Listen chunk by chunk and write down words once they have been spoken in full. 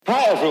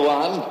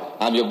everyone.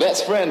 I'm your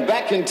best friend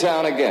back in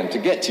town again to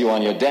get you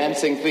on your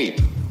dancing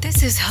feet.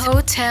 This is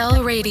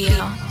Hotel Radio.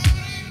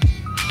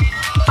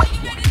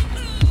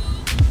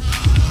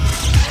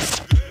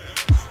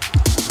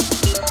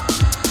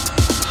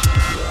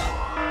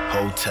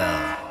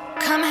 Hotel.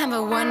 Come have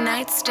a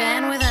one-night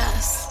stand with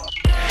us.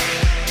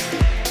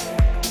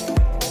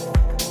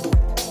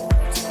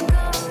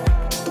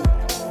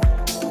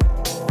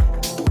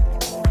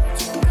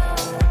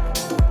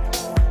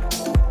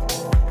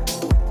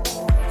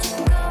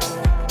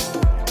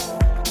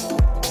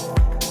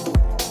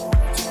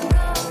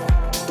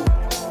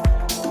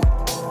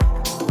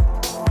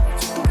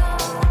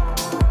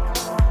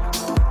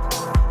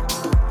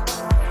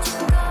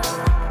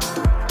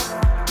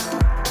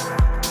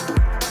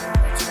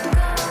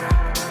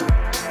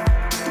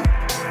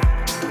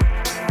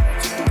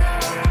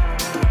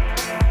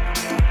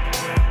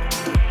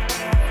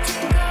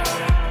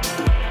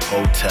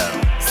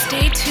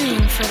 Stay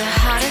tuned for the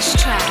hottest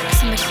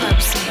tracks in the club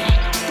scene.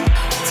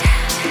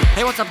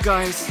 Hey, what's up,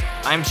 guys?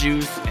 I'm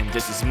Juice, and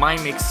this is my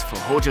mix for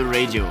Hotel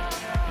Radio.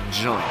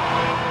 Enjoy.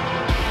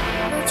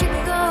 Where'd you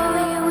go?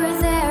 You were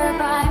there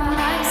by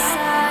my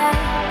side.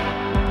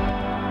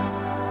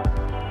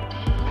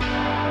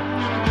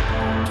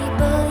 Keep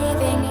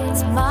believing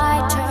it's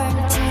my turn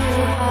to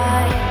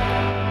hide.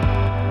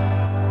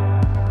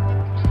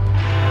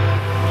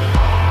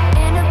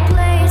 In a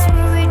place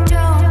where we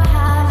don't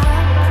have a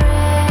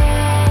prayer.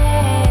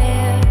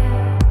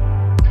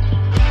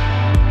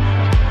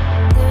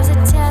 There's a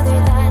tether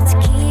that's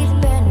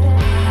keeping me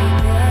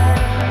there.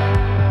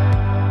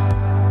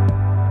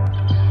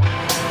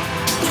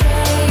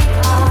 Trade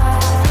our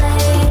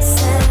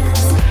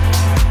places,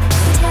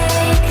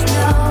 take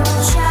no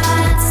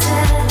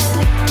chances.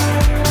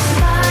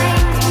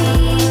 Find me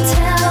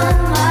till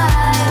my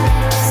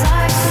lips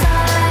are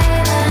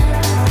silent.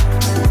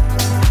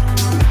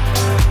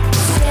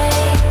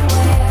 Stay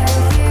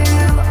where you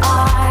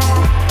are,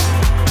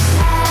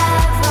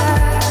 ever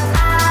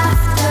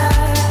after.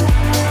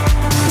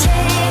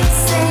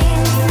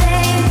 Chasing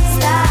things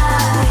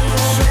that we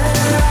should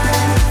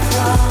run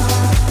from.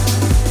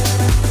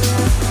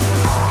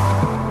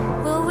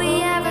 Will we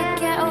ever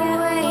get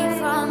away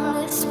from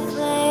this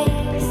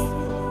place?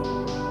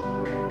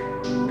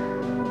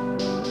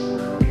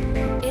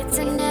 It's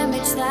an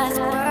image that's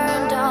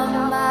burned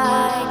on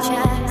my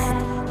chest.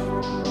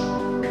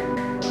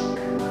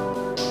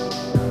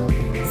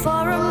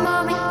 For a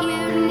moment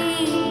you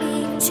need me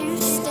to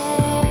stay.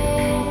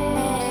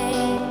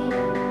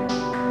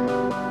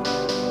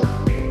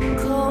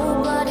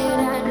 Cold-blooded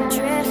and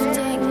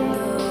drifting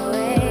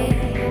away.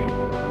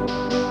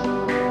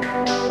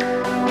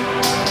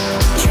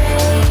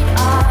 Trade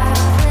our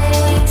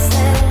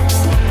places,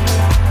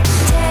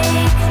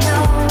 take no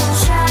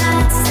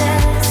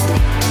chances.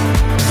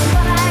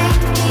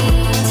 Find me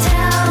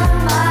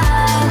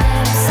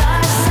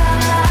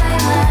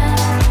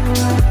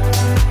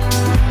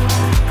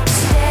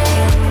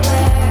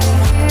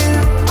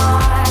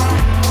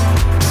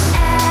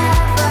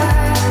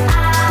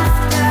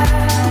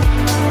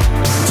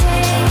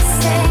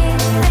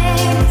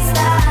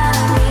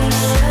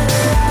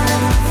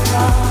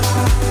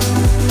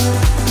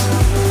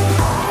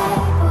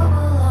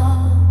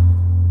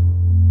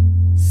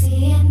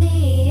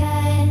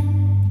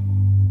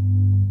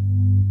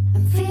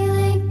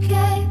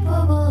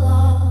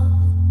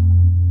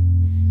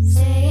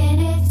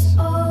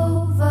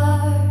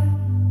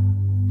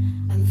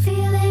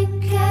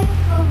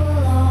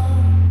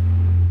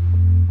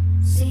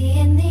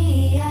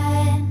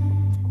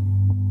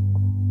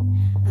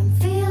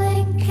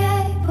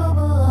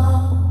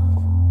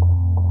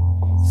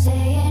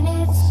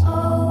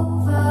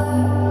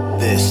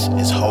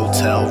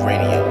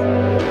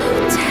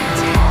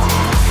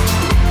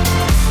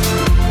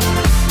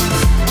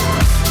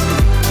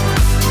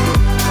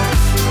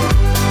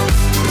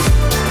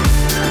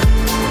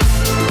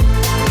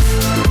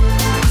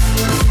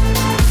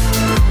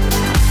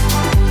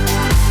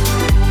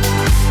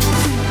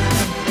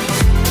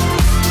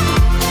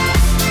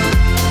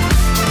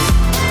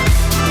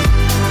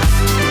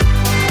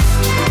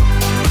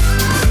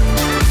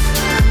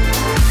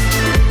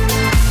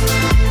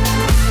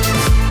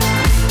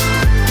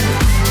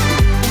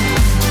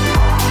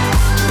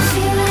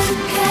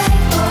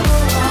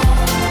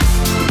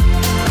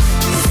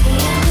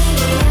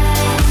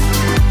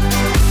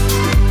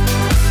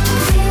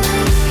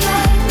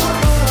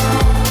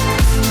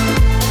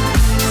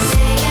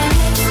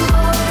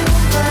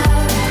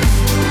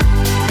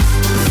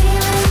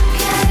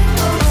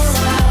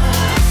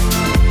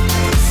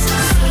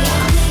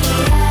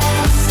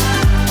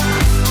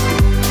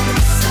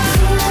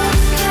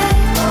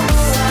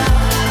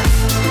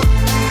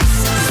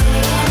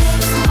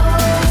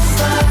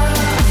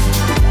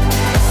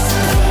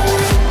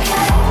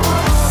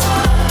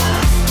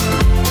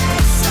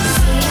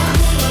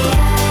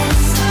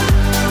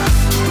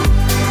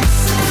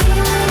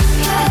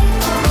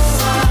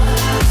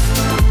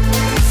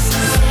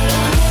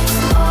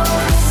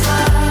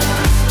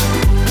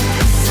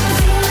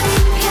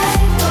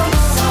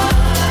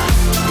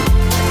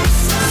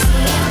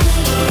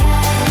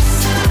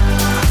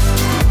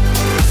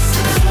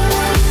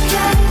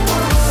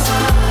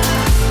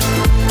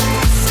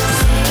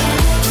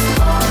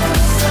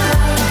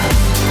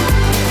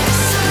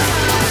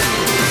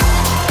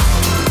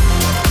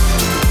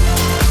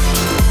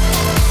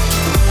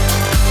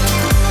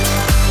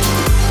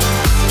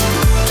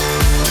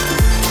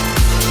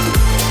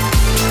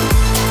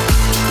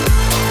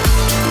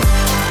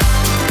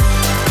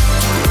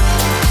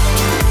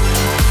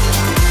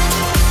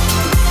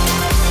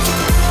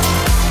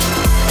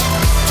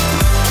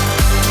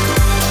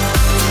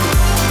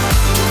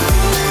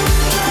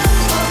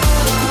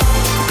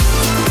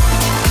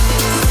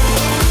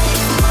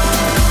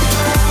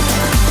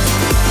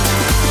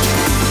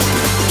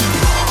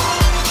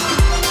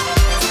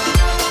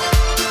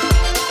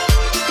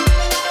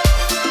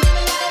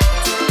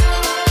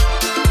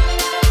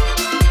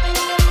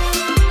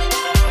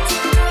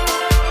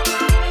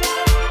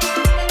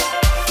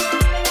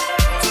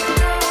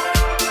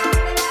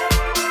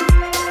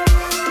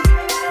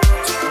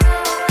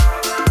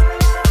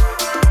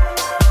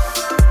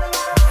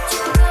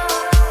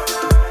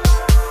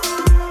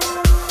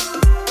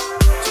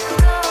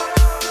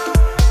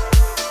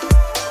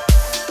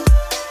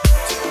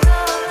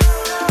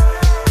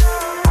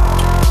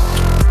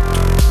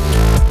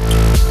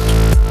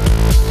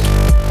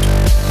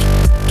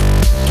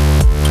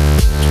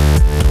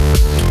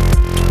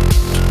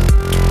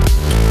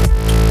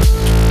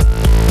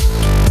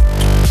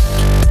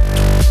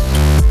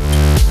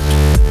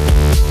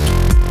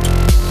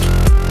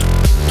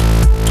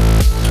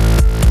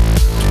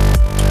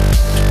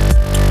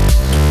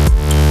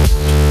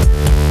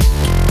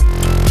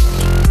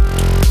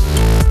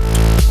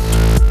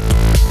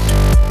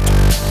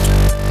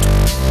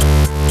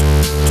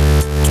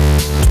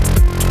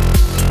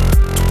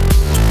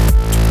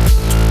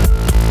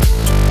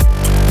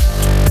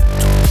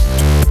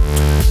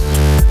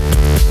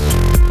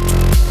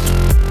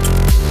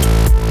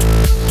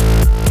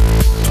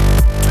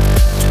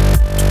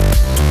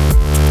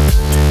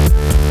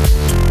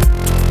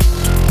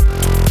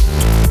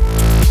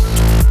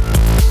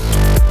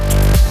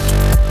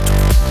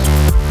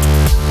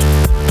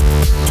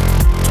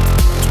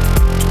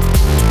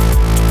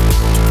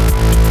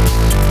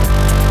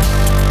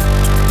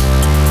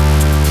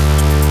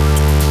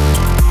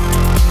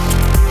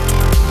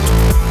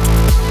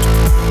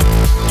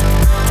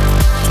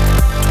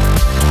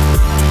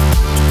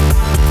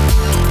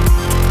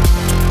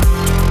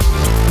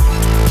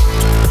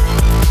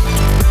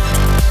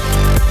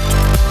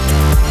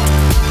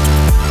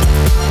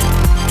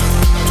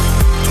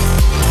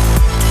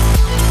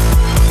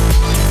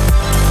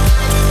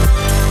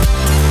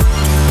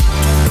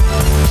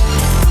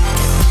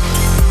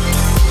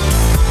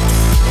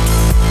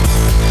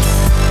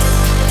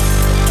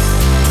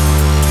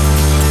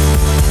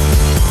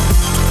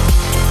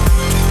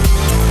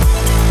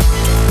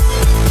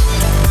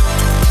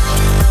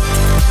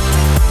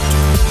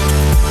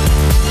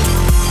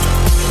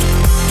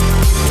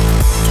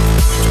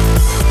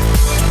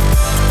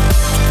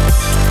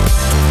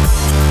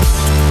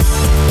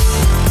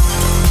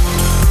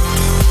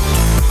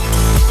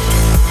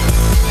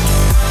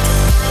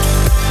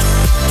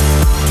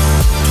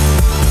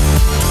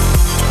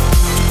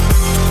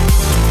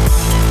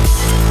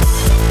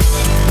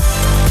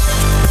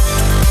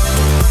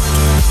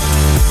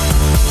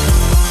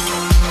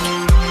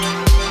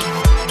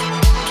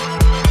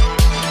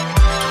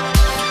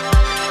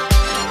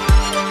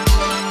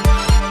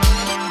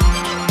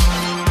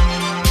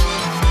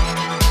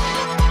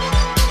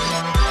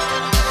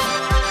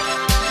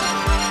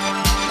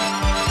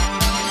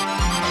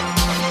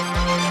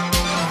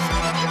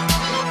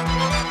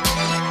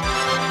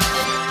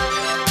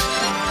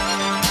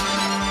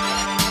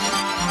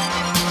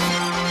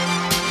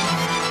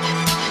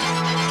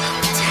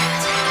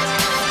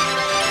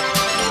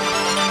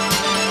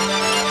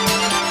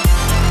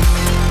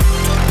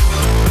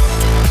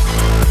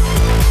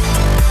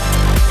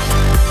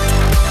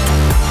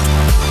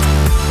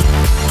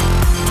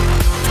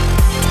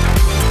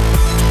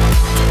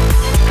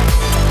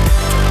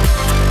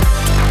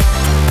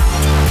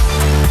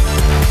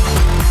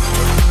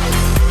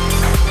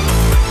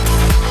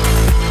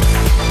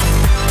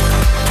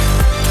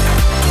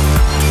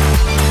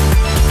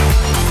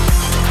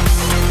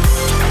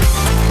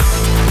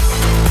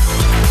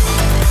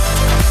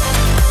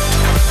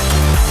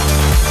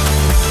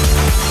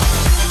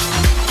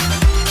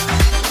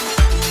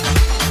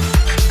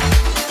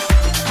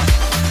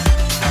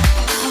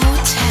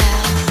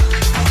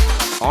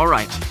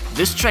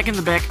track in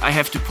the back I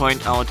have to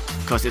point out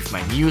because it's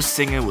my new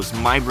single with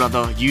my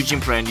brother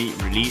Eugene Brandy,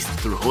 released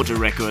through Hotel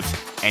Records,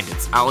 and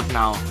it's out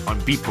now on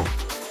Beatport.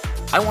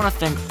 I want to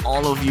thank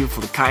all of you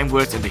for the kind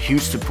words and the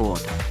huge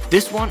support.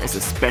 This one is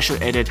a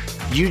special edit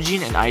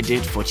Eugene and I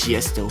did for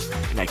Tiesto,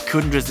 and I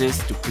couldn't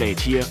resist to play it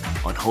here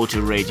on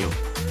Hotel Radio.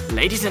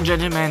 Ladies and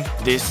gentlemen,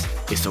 this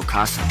is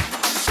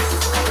Ocaso.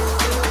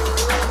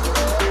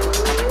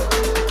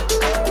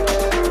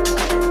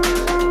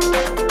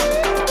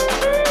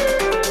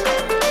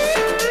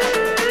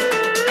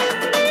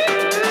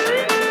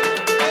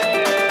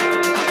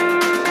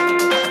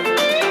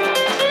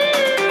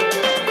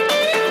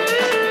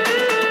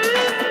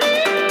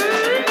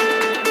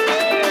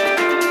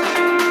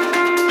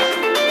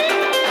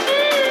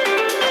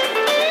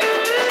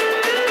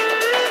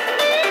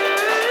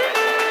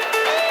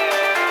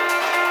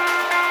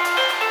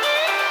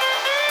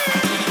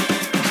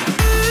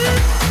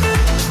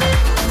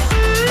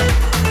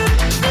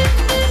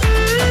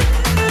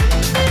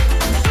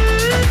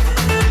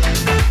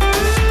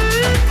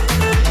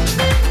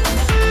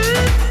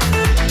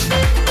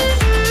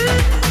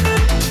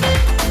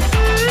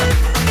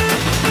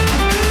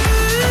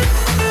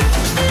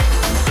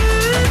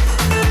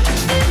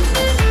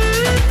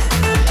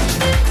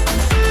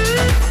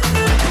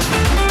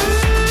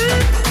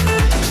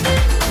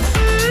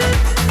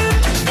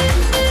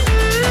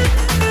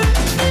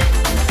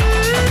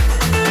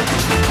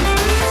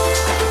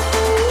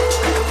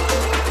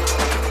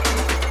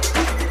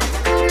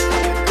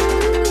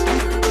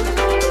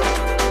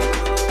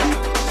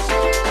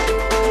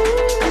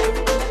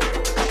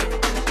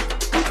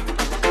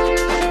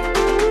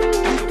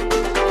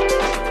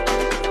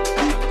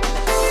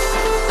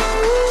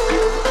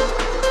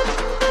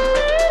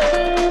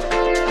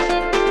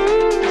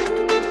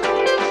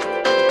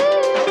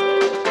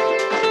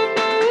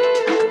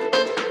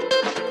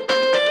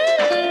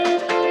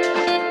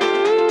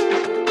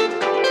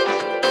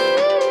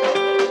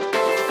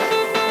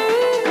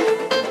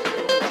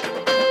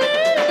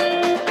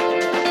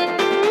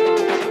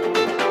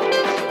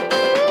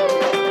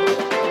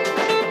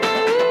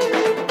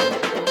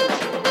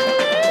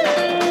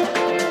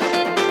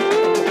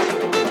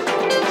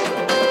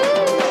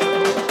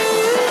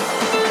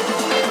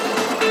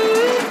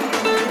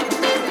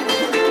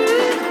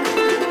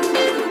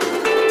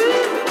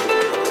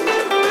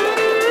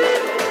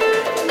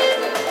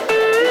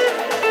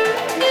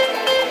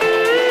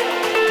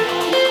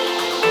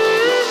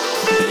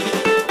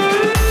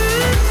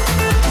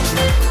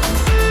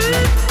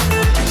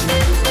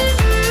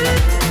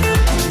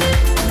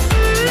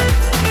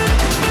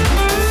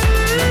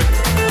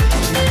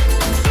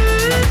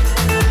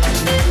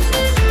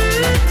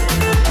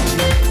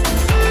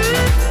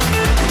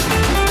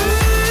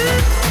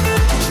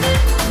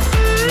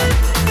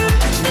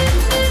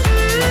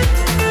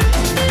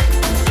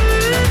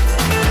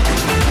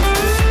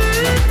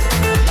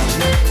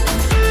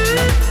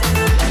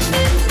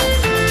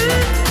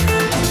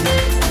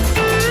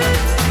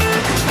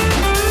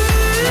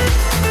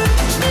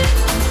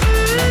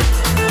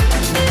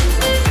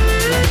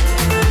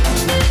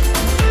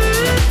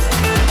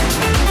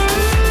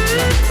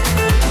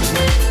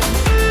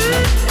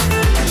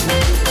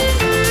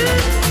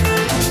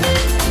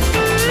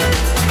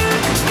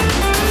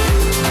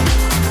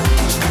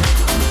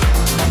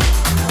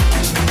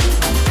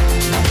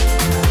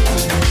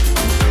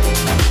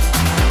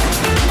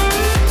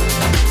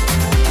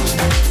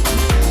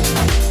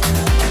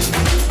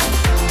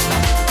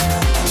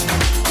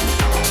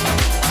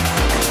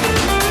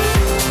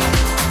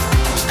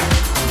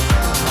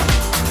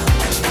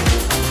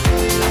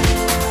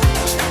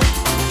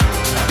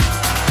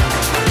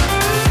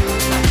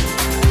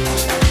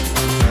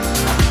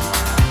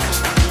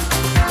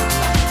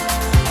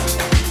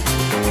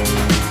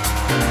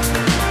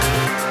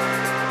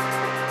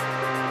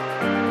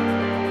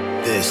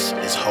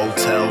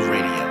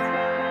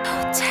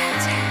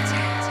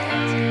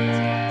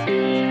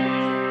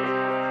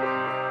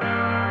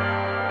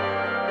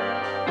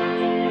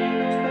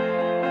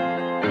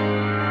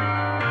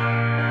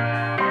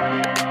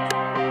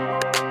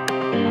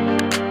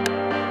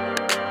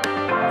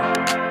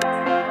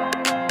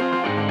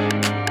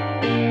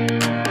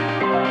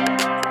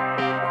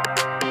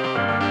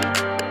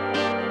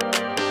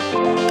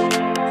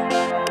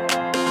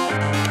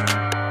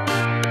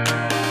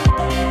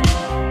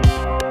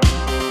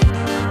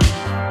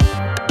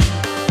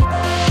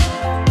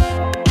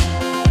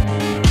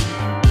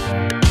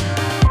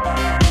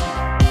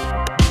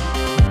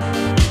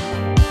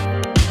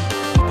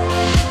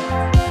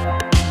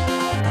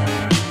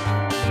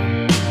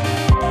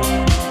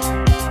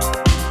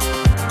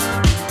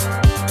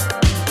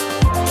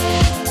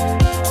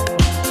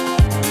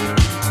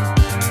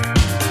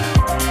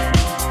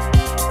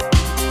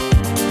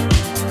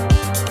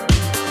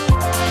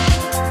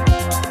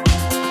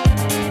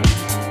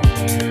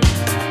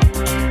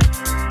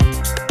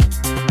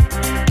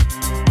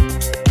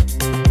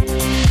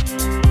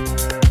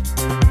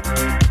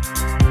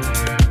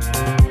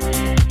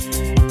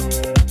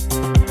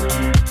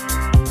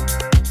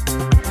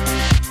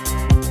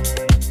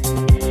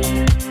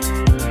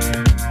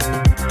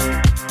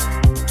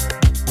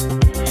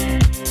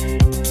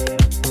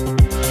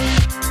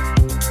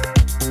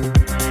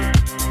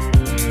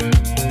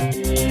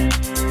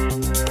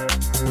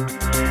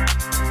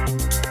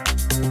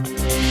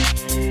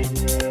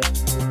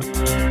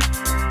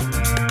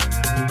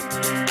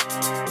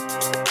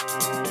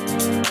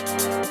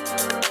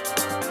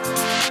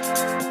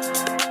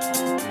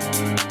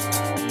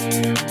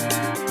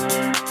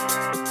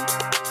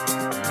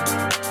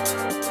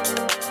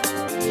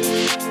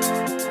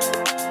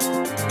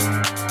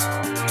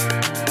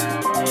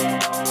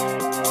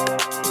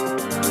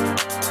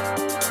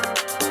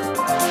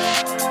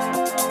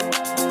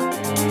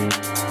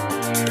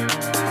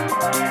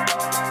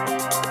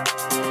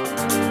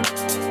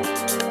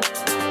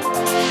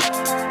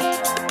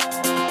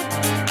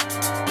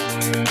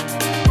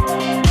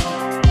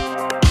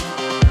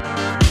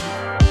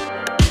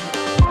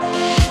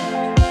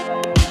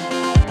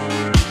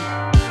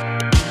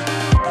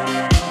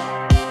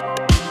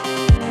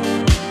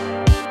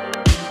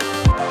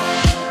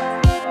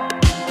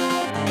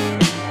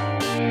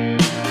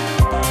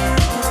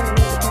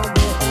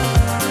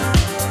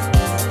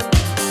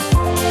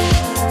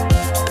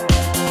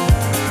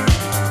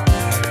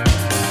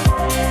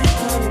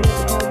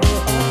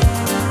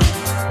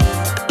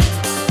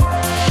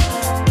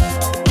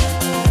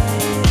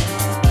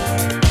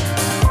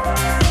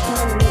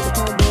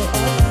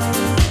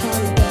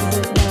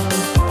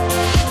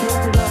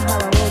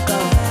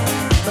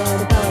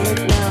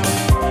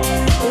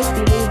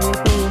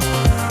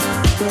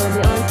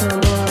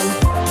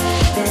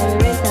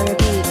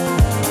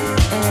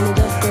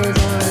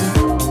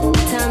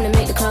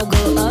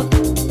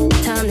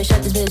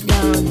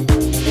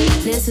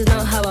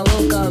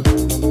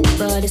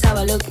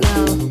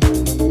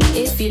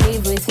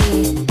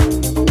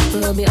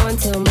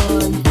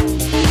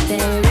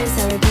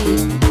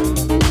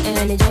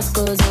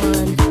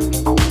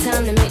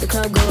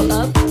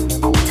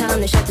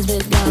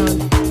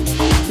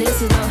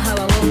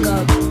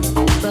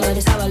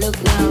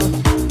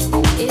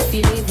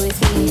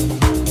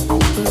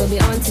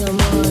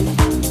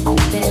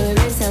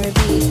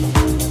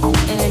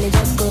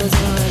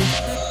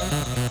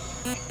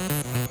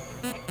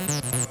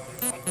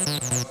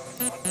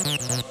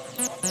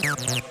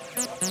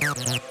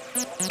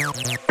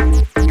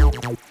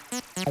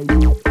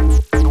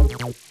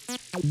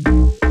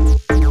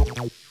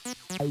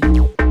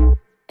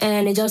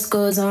 And it just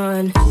goes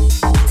on.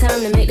 Time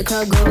to make the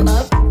crowd go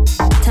up.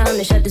 Time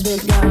to shut this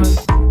bitch down.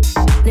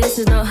 This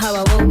is not how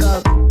I woke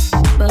up,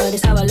 but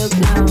it's how I look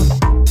now.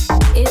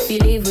 If you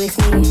leave with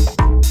me,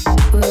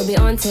 we'll be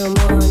on till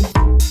morn.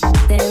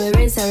 Then we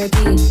rinse and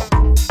repeat.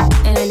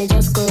 And it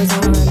just goes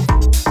on.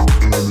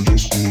 And it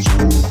just goes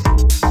on.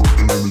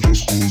 And it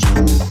just goes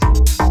on.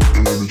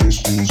 And it just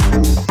goes on.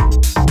 And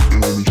it just goes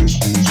on. And it just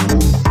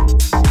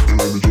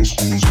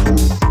goes on.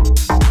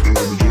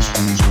 And it just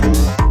goes on.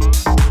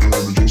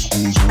 And it just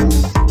goes on.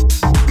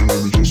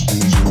 And it just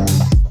goes on.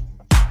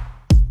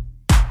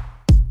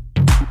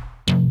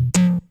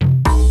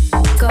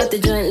 Got the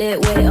joint lit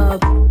way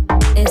up.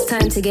 It's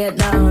time to get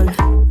down.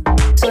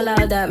 So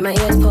loud that my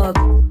ears pop.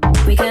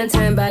 We can't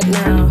turn back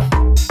now.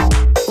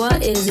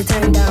 What is it?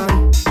 Turn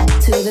down.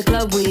 To the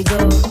club we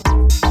go.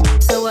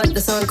 So what?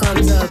 The sun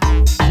comes up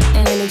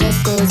and it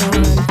just goes on.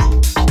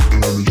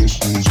 And it just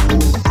goes on.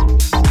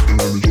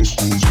 And it just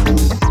goes on.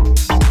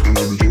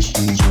 And it just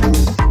goes on. And it just goes on.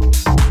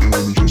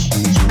 And it just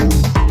goes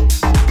on.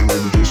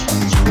 And it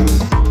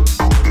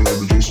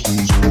just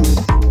goes on.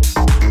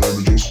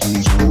 And it just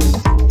goes on.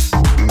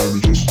 And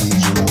it just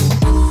goes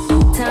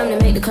on. Time to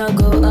make the crowd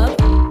go up.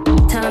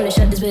 Time to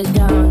shut this bitch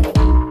down.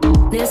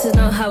 This is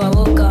not how I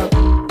woke up,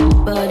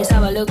 but it's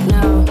how I look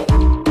now.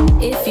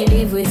 If you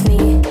leave with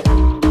me,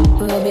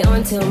 we'll be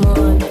on till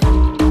morn.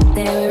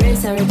 Then we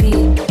rinse and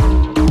repeat,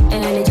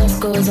 and it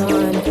just goes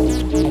on.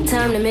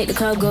 Time to make the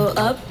crowd go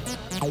up.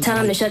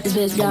 Time to shut this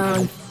bitch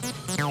down.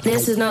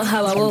 This is not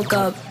how I woke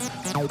up,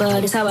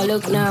 but it's how I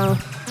look now.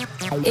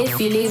 If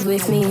you leave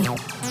with me,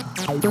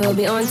 we'll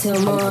be on till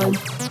morn.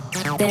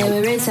 Then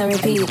we rinse and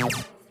repeat,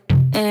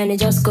 and it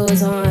just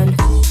goes on.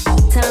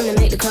 Time to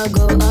make the crowd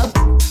go up.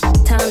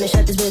 Time to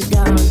shut this bitch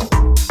down.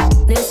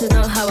 This is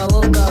not how I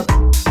woke up,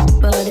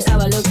 but it's how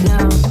I look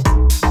now.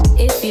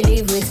 If you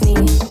leave with me,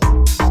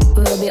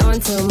 we'll be on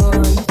till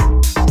morn.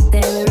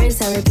 Then we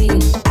rinse and repeat,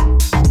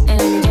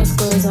 and it just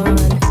goes on.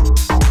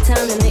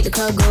 Time to make the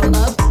crowd go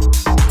up.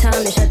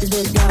 Time to shut this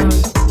bitch down.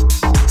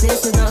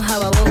 This is not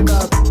how I woke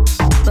up,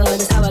 but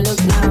it's how I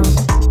look now.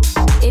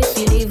 If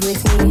you leave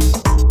with me,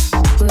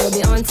 we'll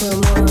be on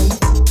till morn.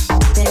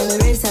 Then we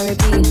rinse and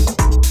repeat,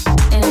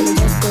 and it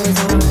just goes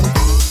on.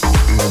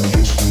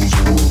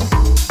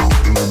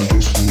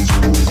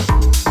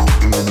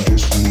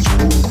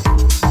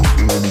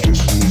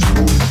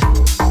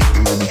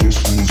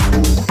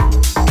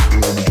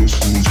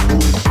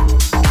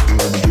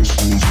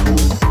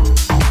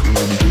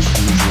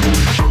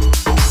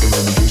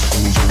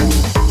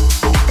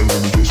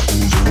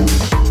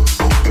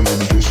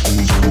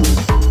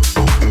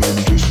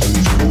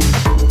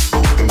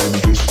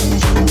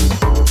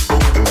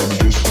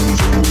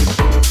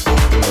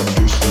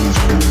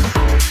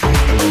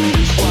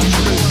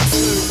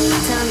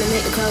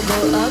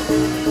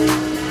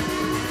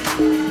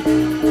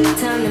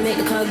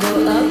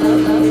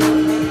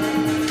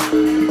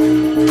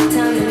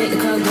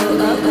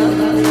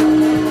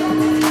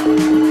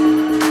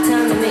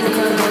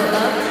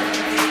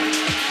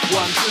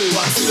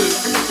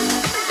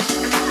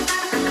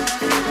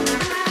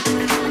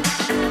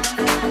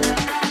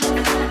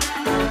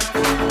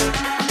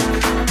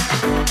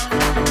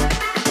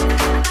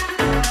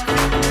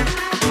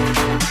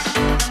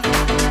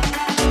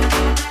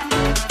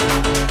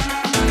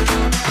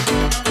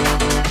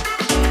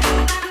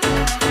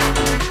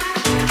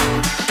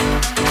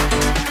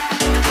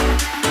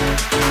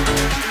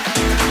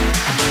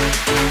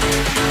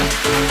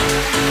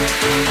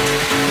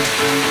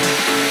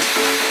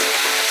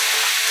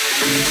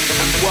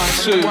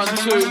 One,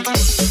 two.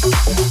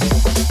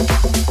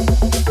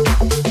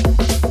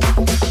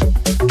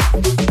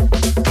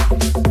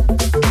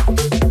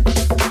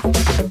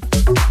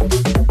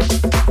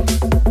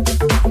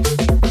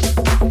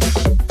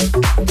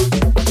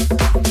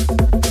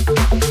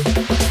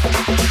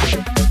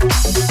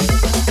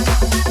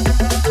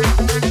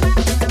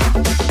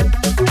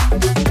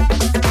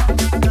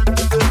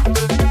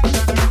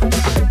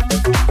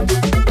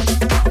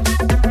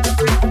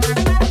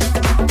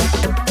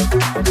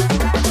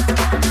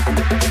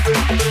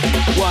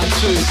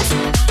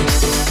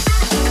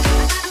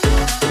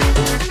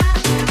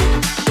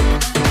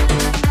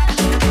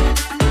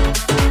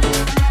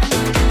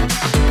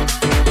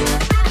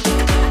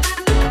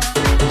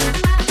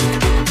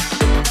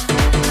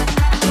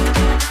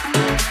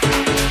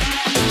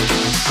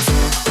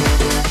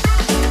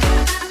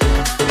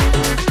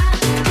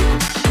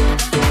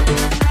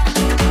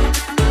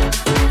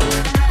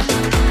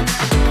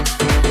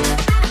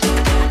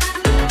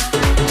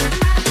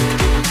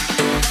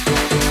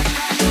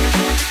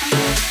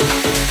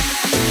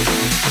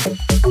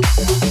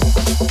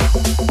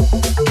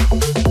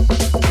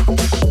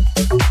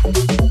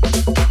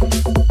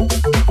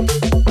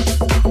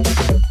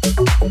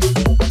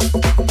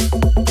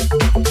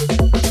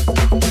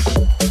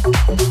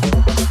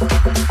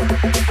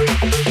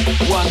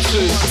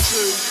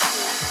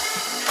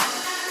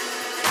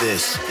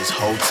 This is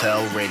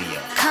Hotel Radio.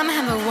 Come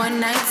have a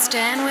one-night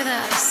stand with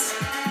us.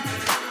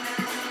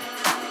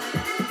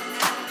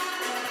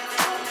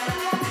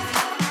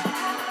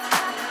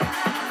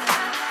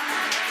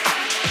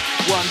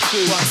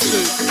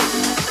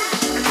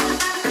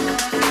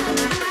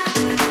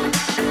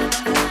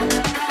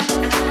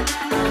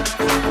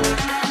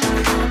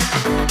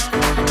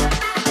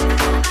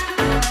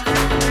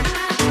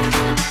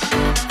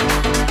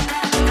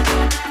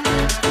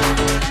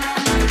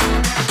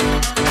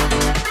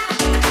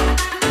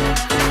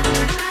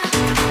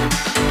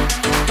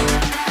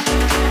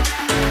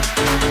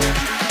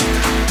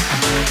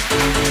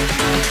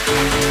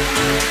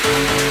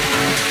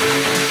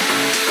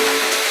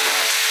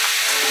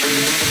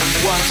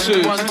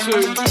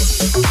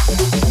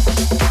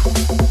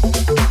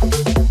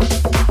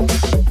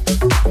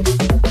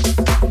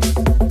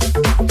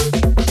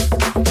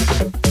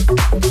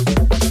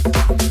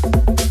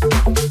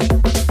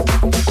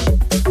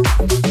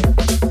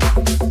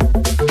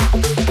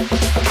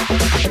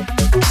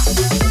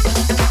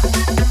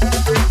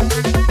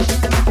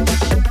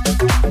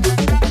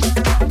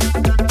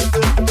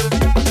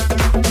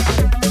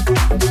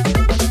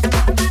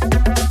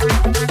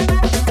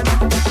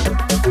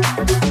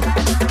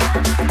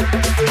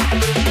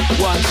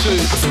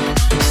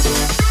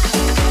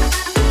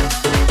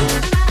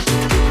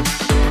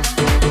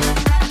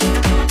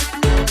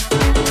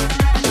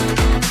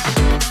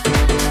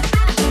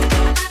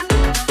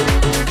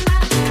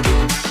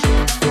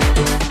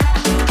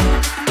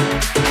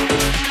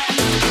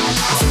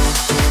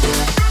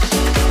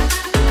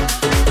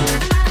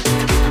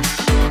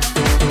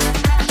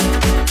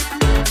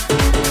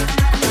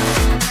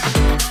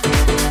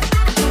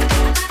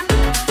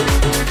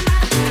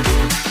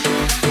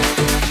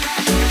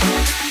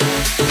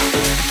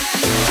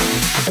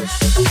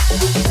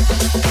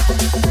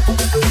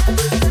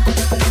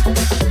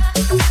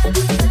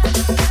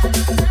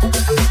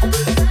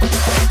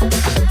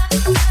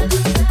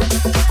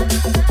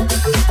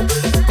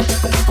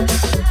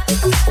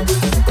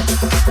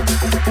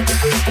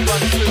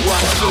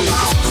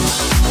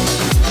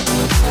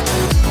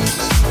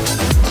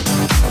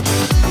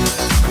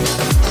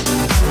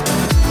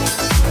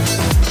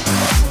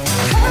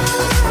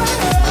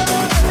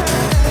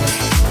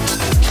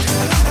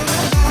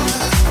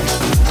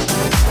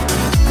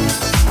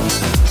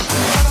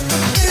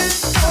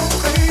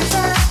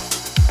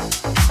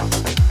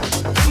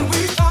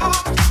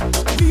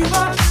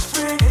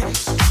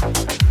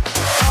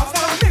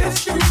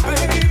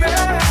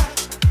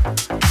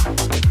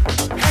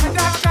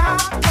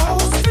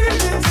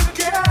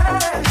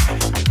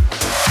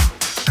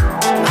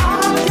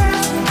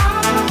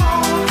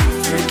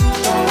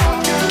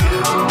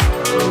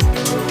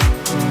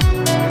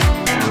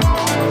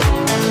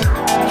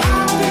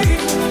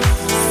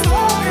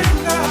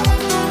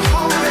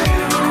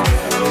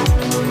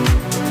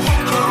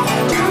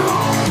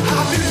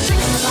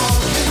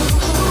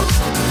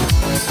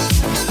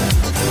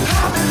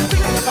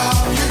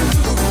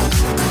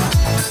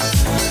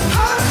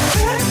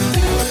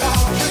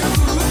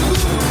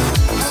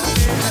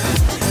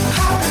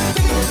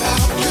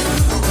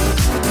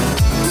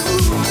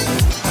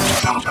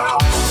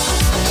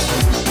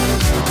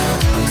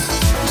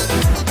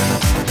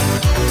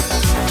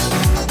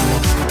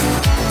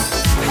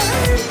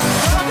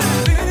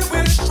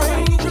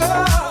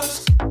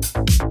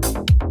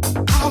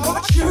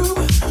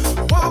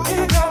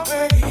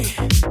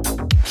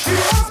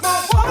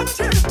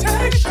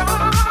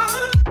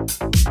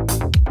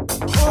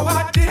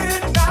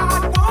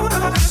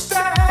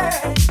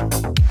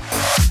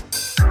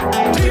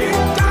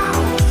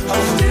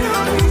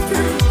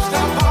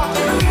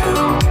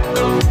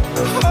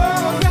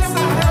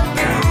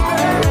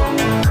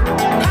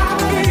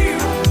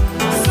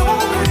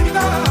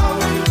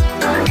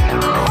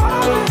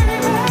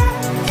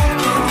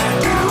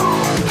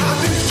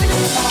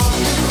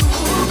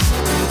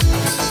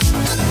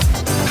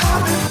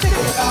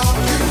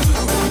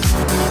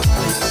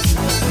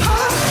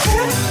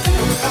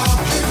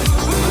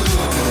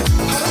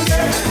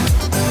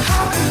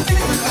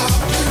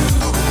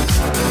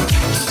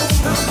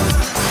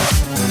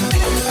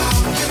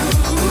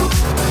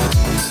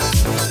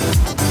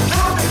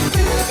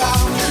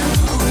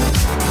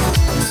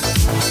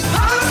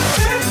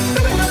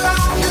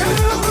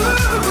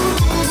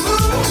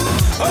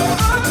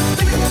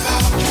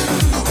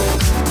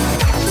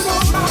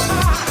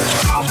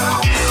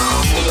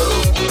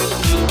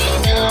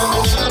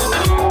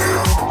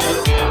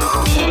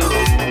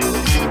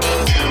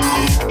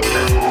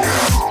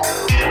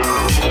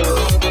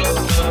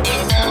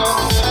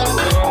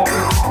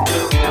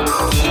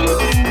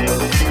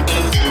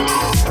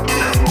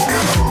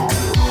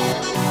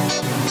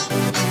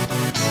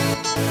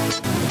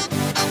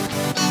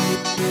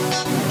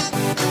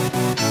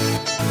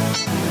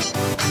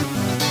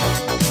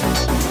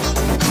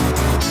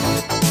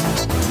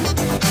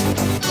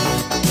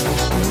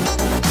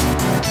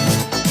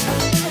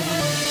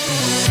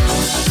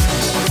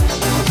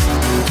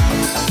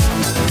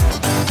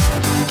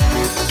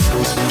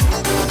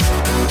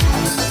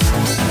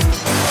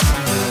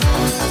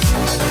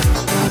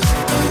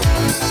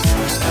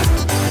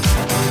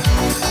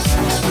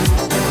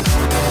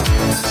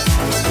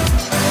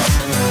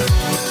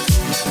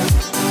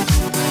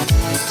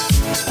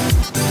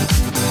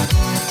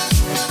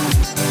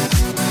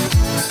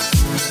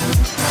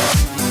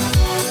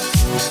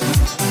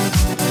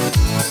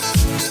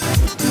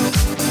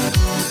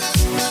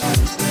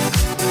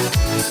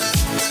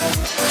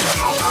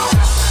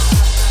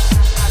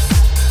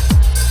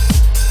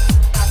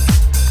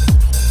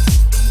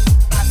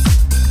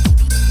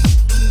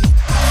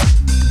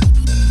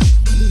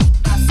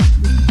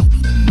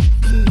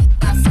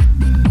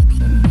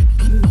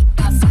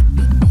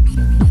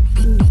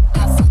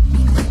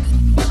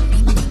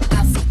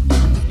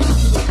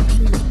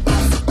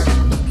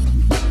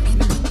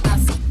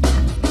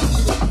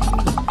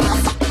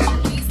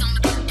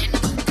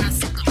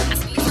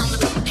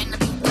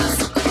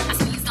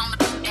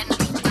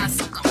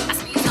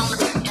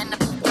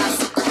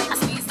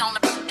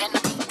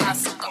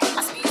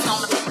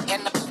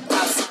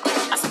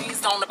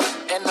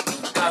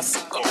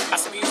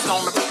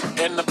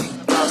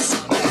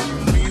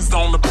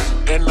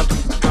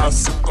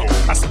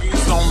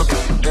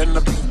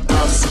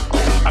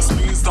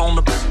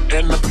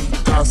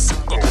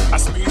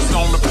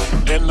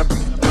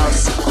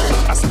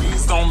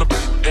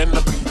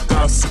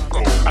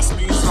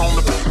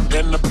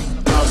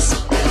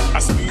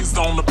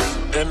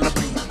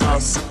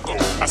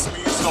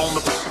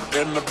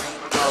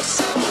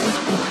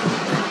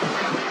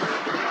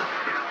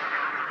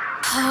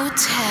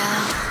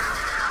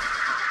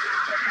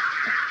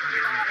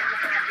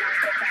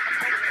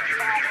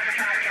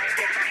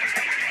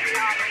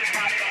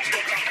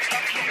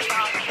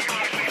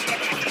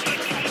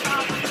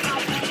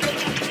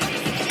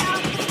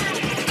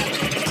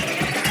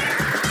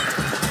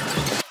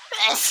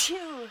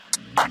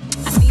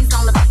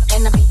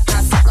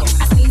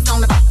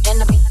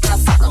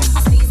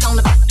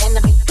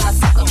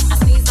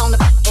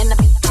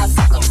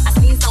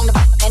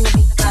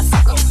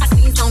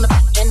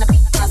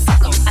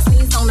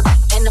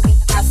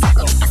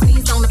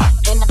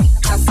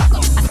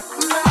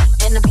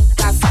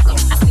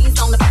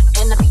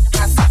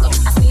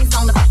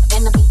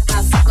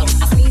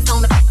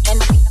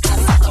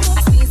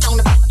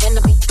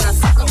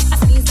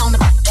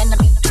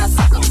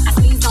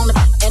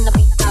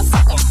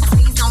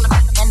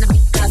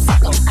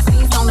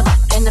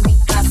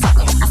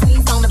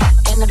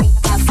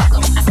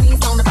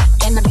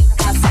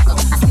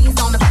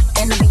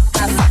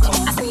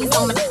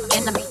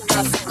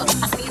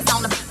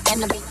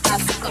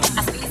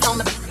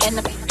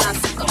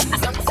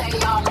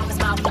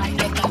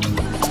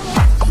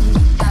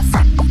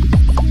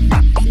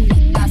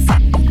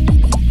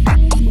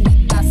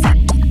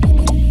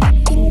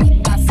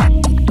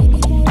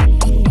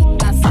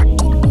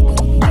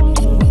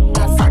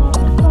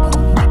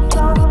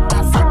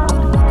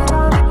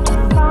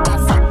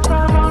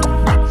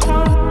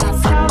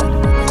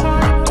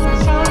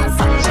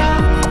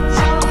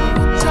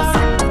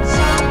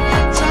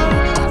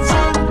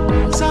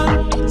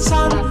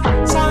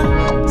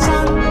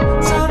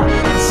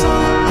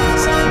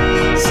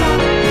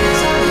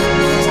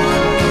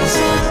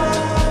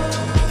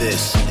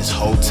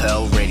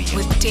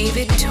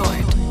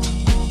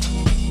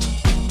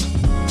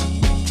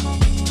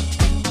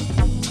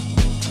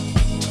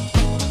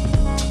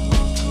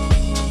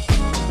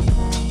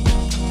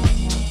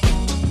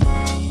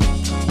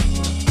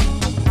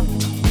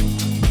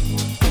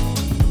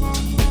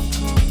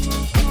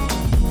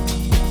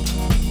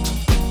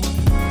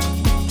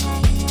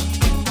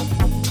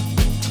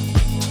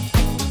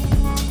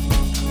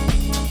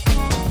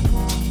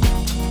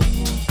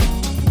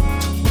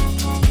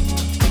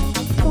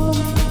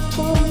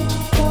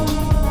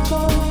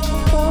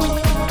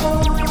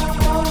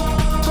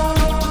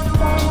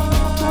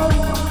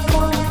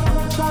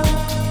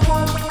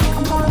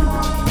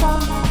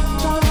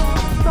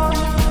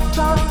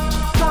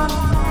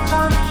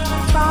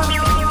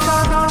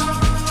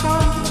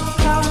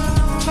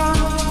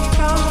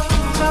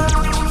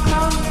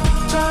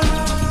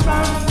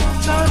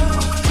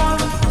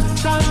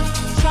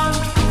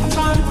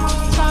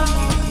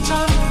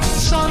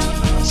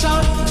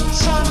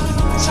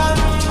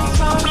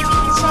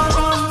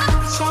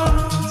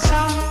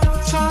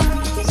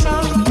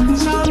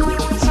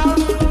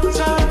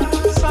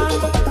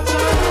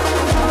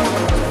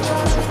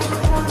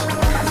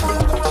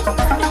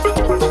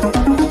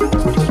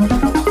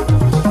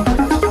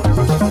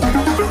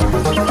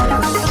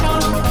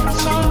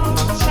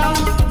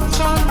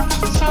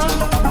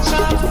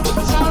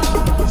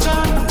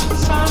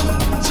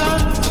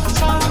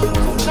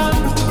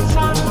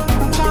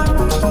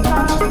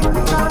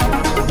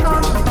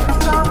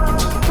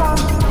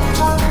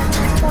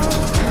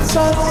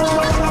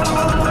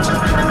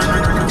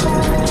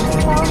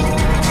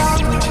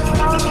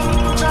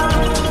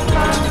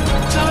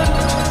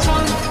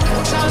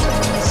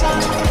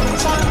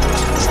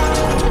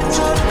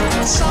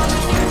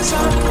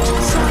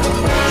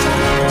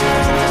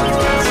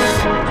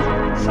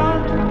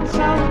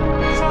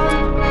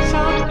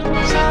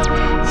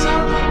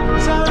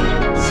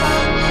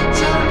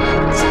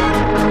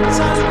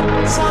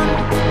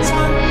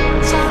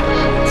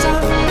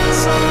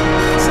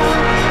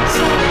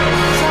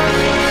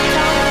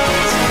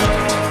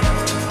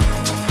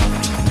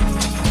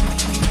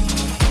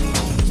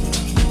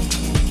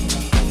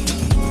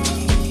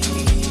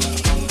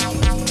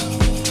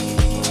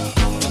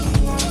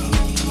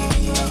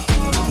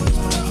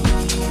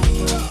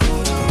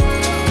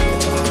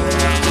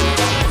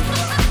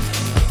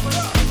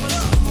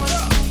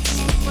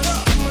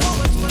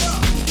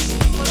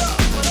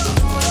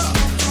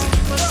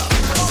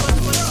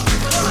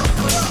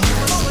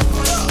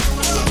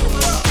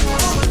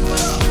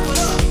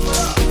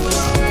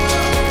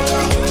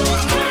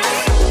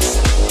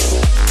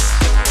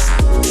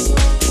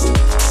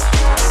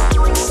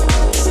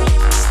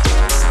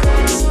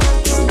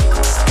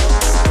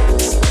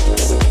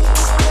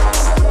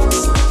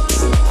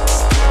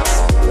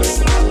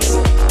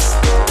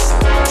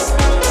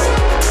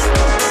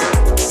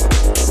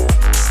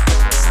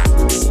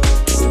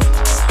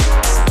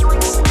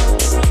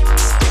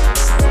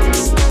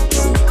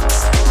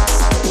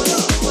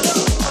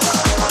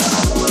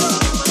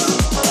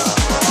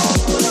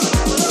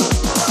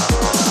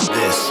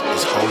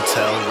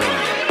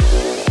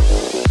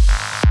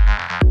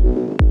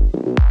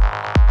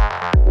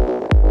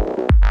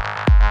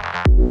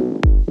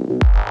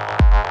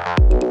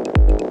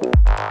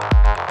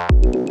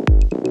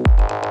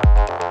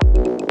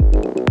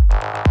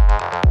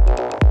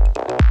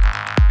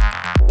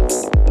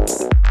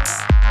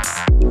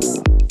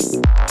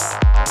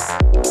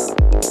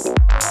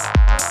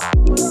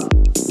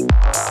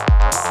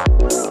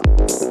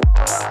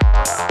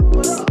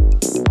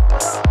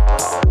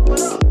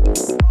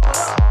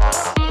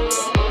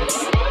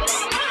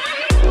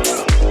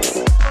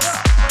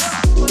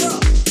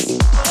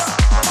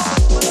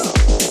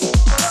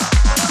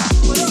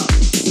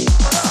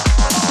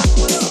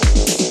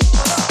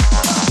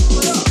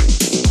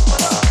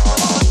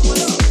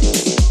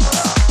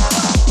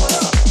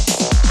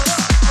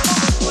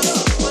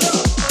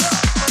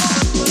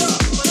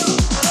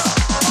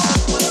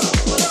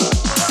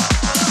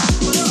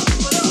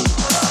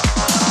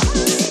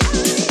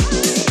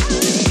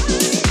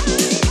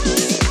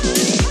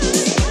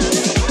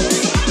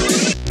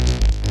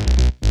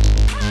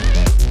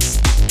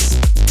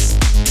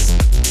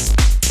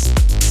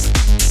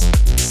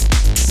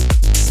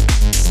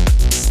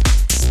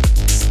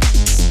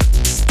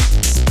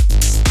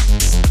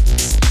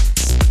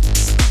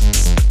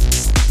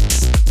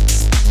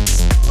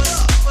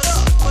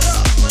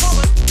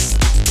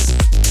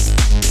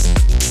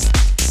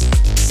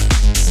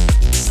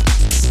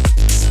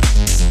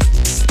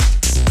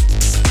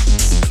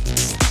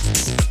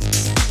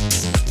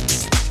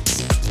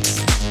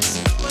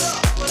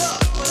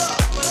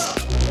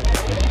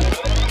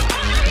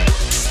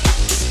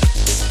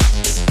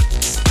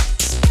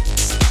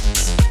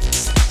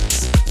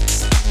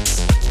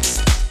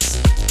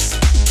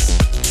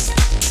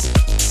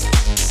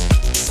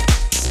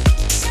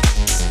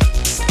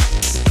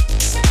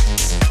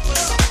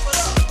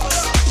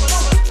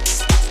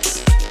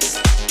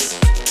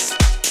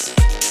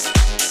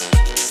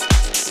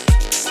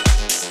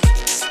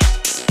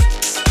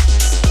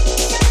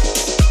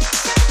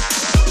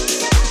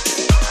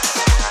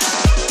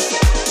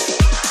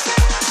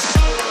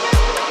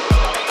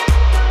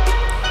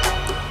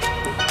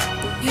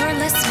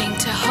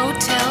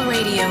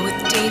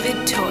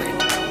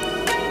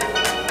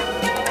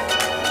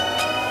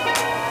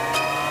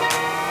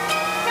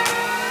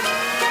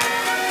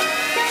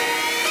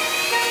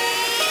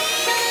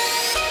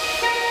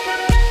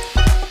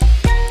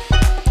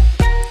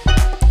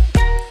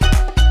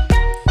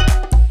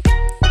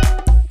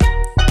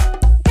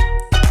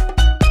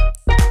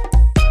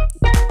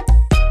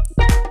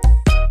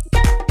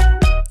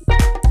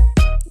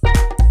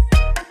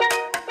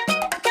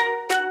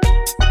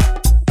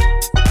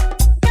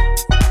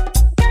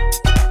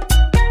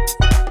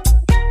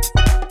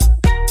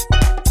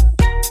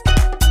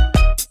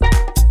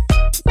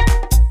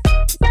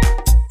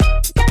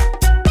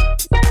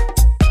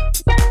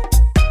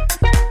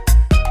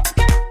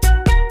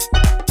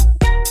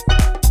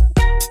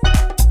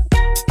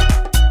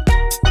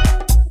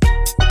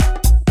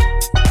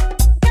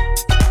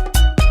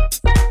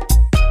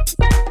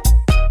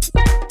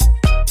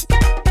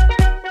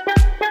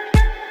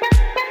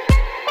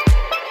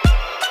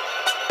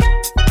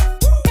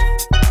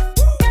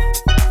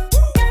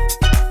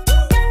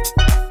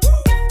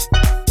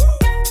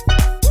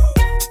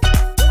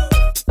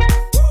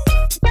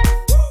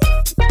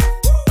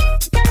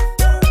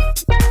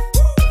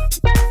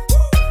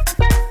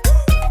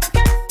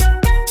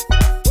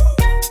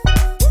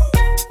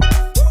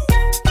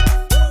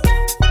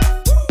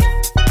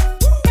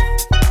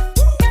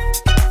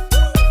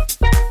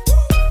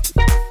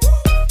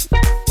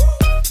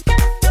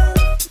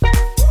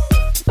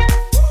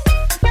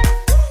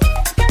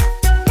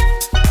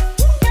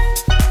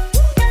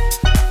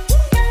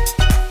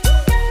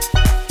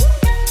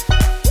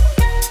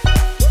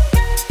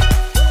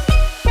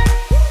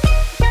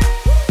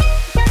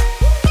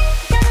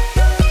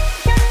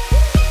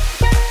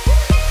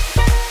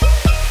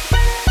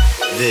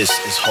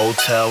 is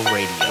Hotel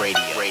Radio.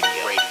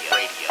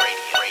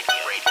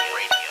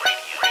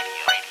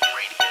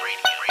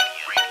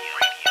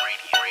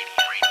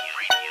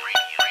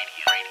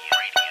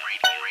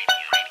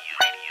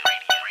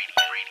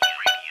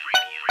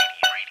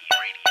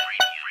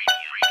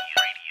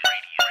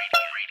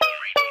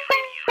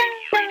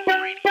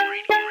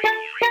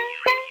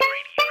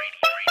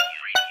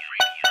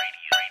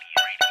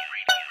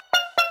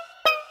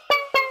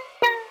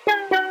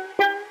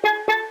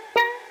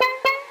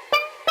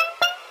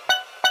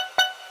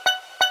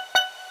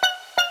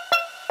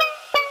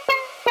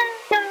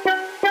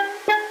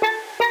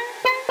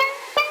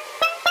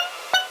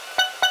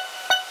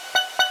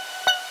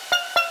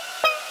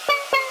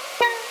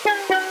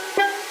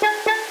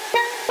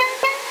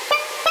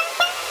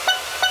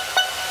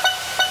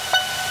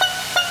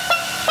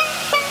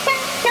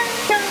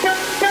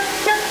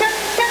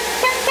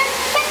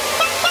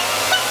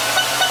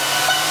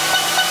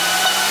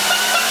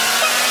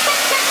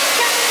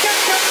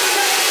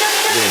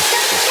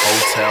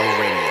 Hotel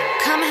Radio.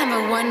 Come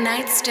have a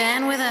one-night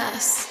stand with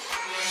us.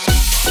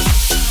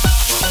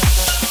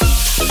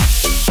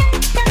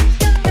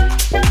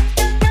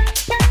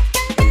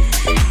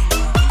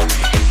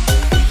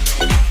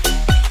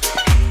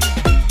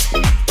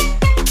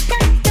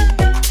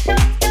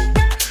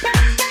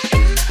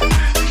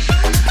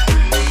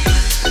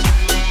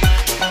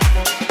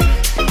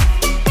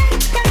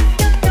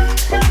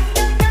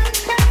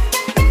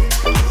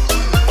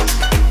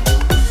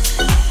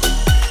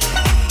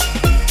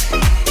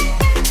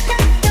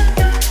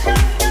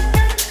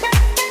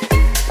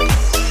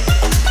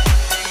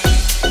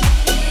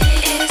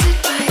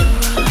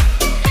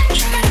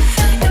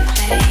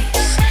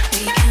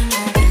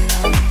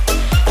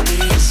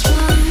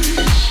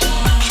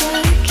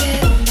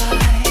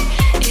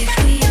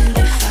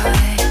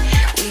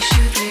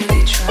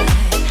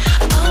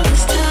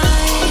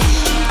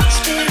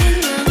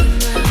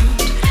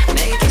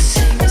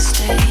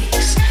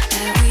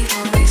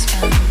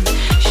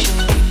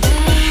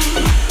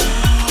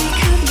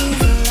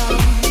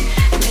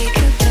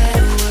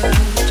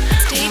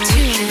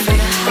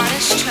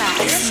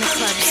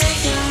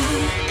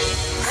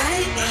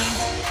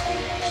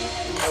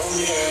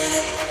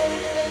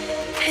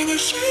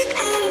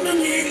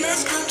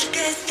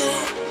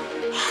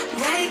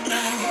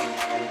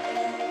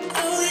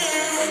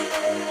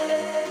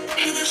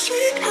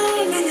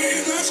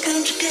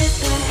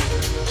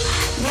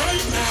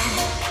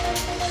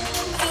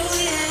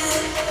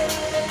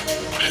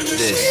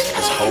 This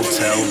is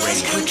Hotel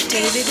Radio. With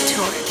David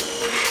Torrent.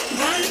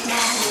 Right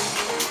now.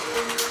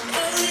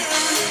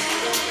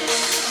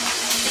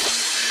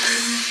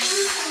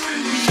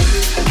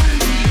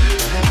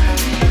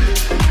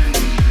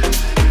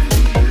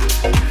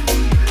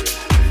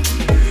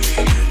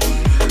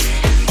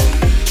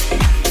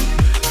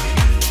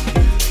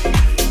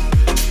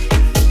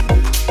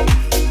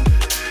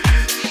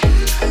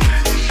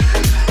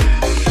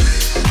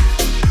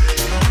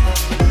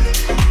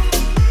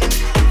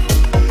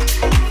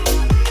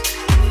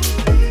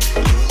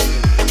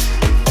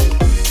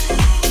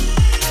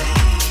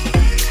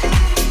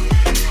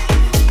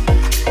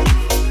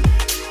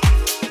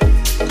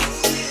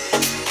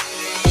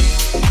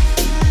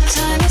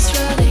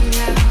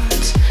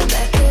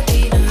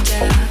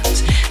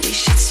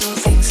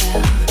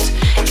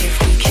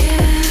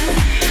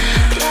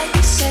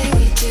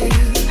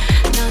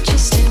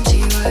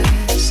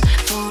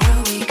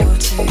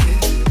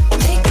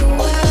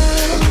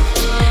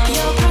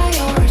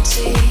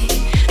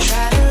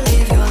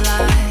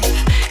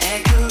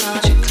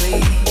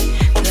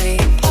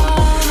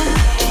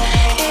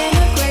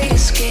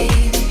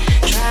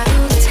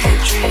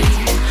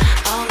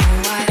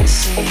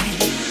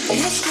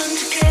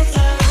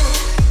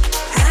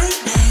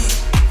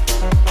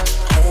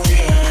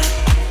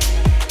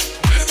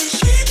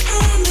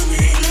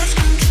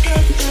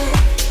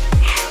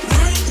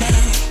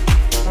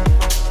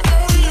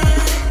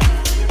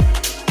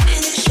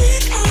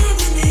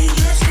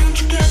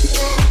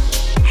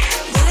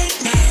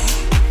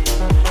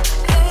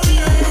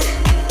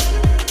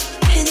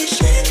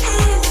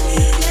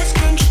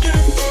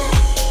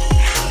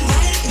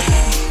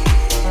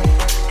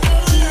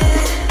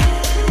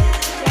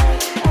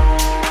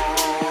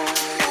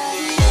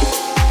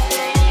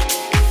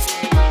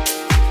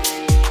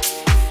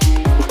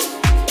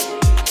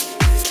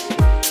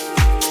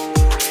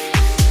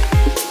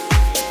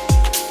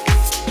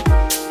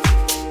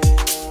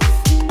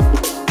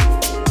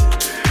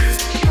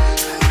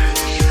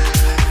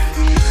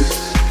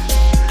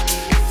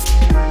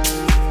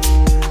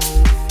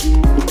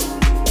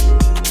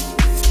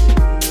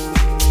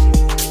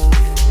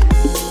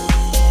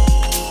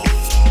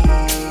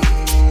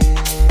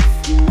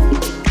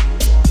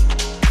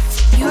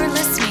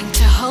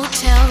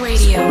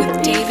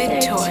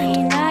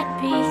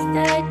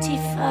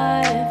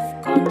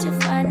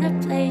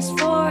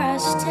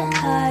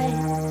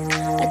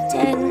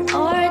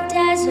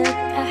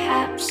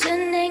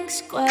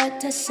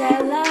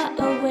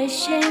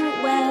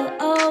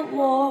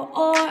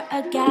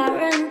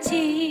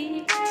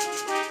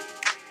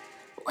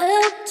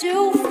 will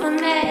do for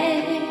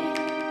me.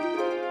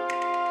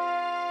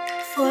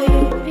 For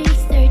you to be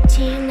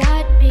 13,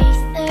 I'd be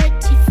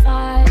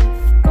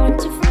 35. Going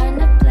to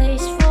find a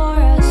place for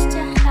us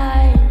to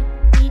hide.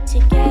 Be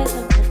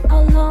together but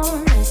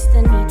alone as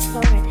the need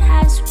for it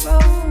has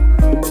grown.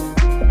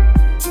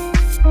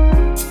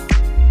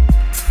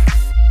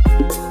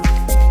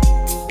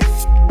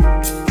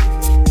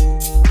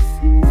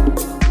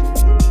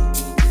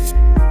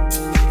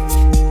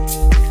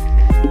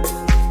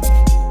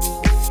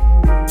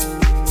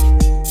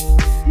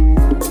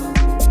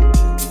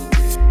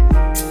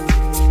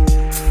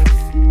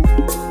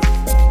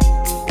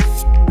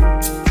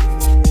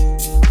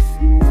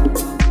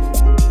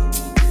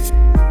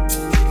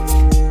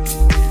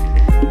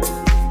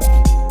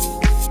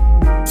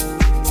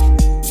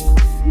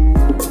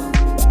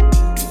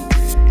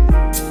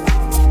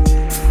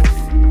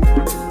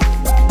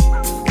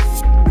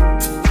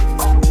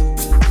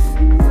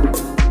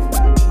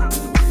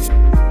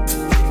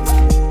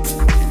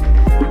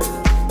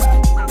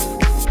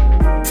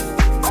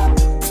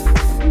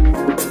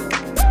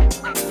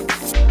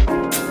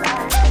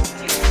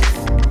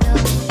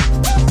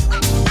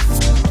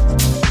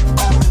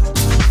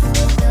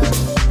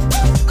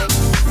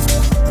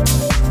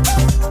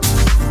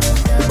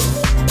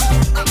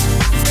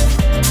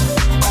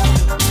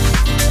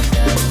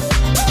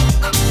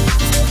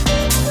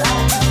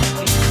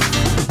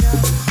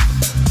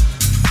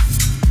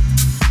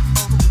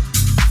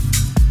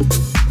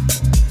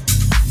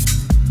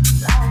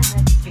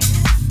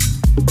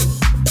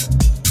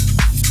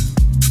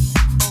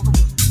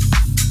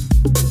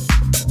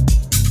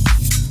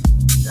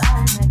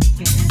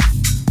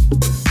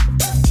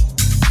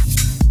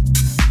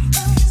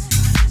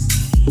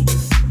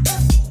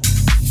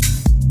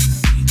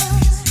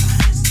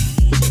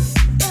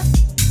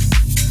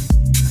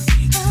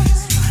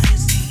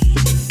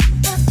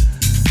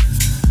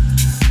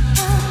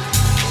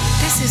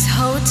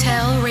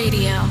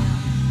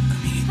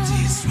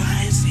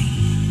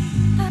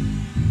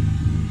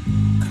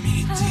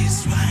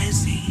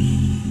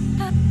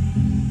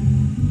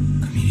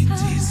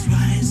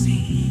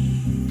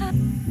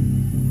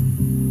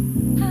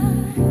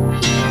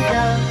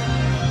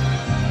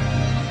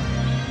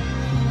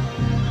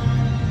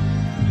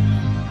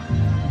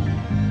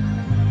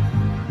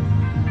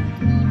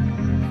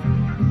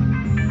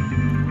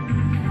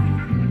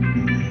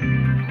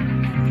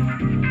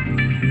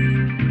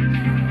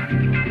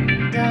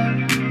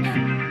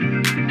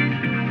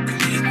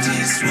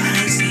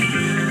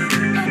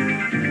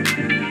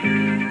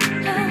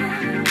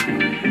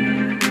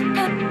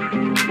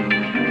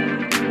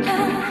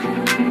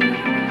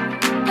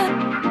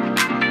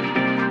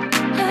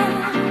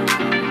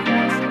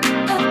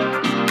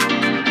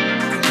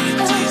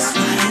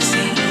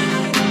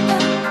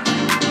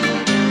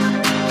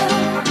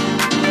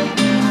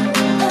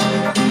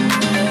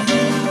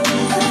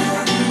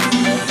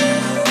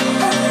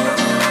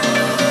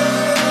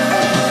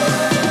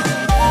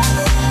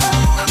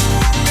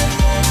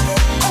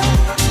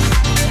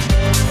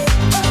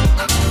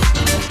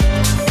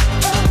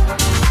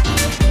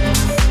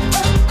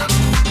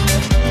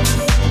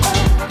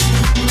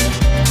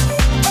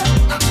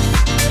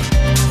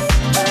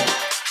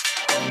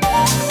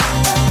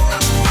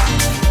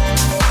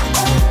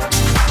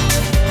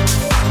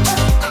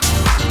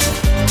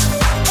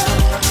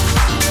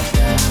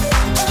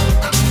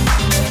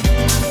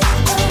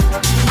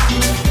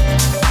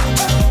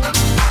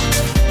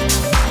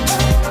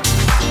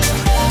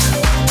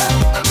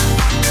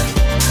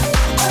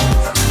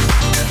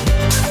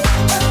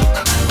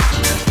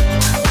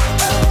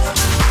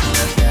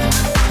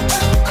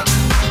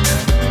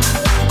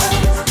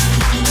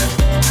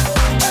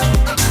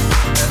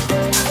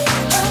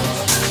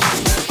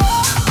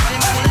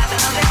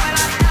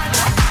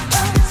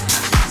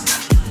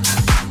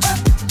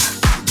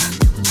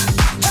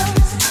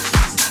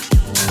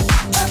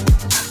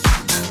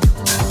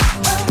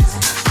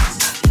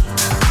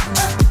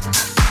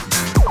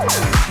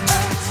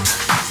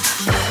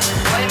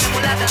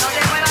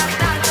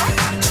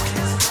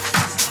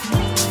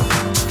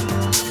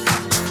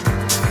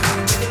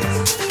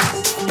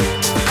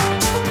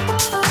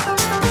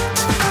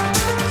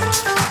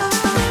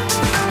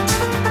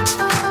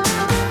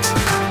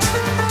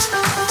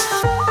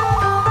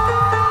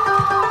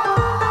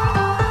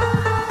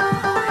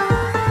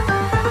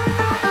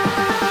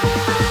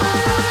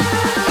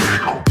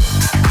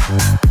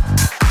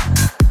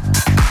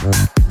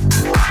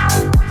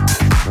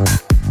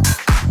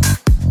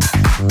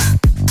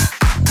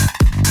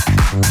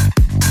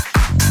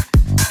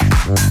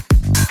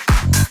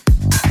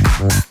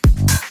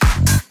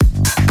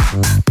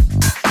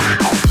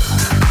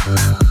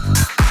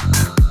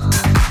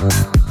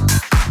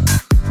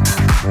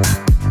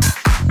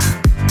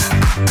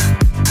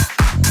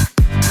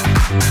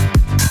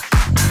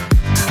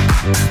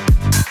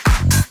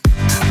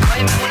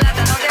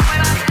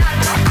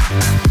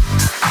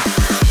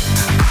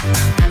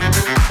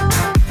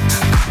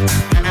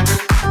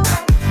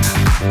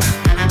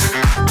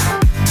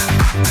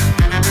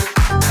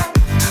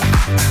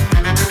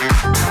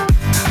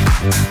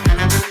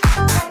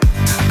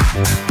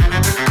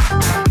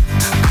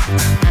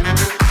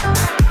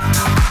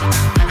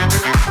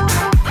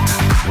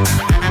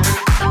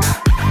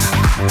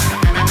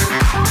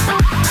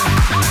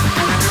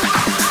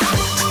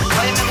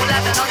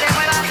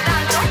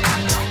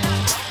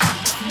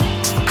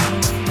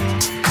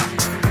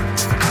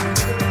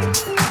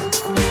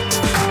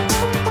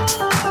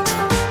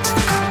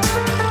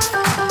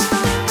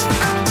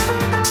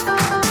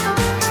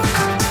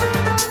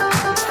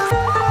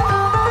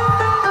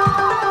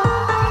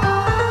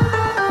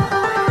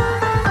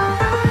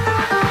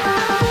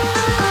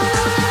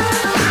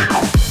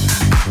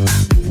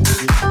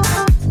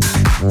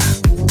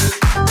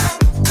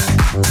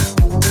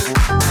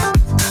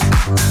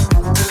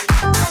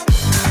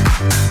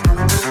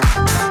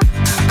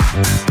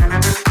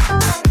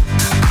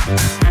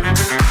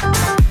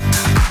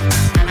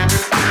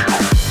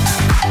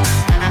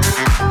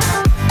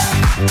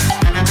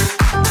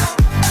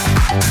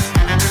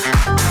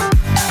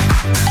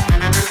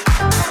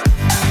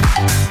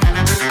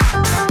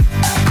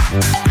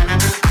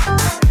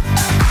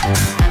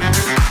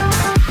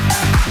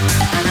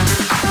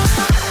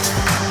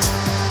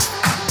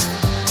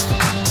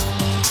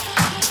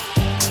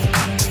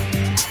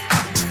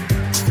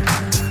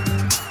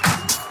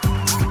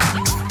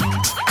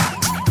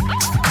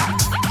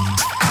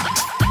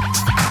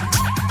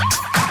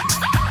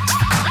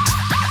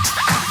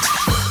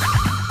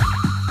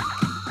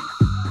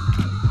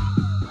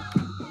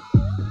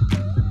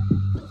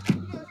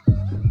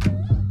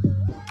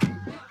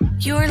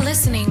 You're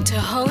listening to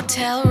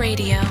Hotel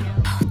Radio.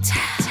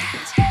 Hotel.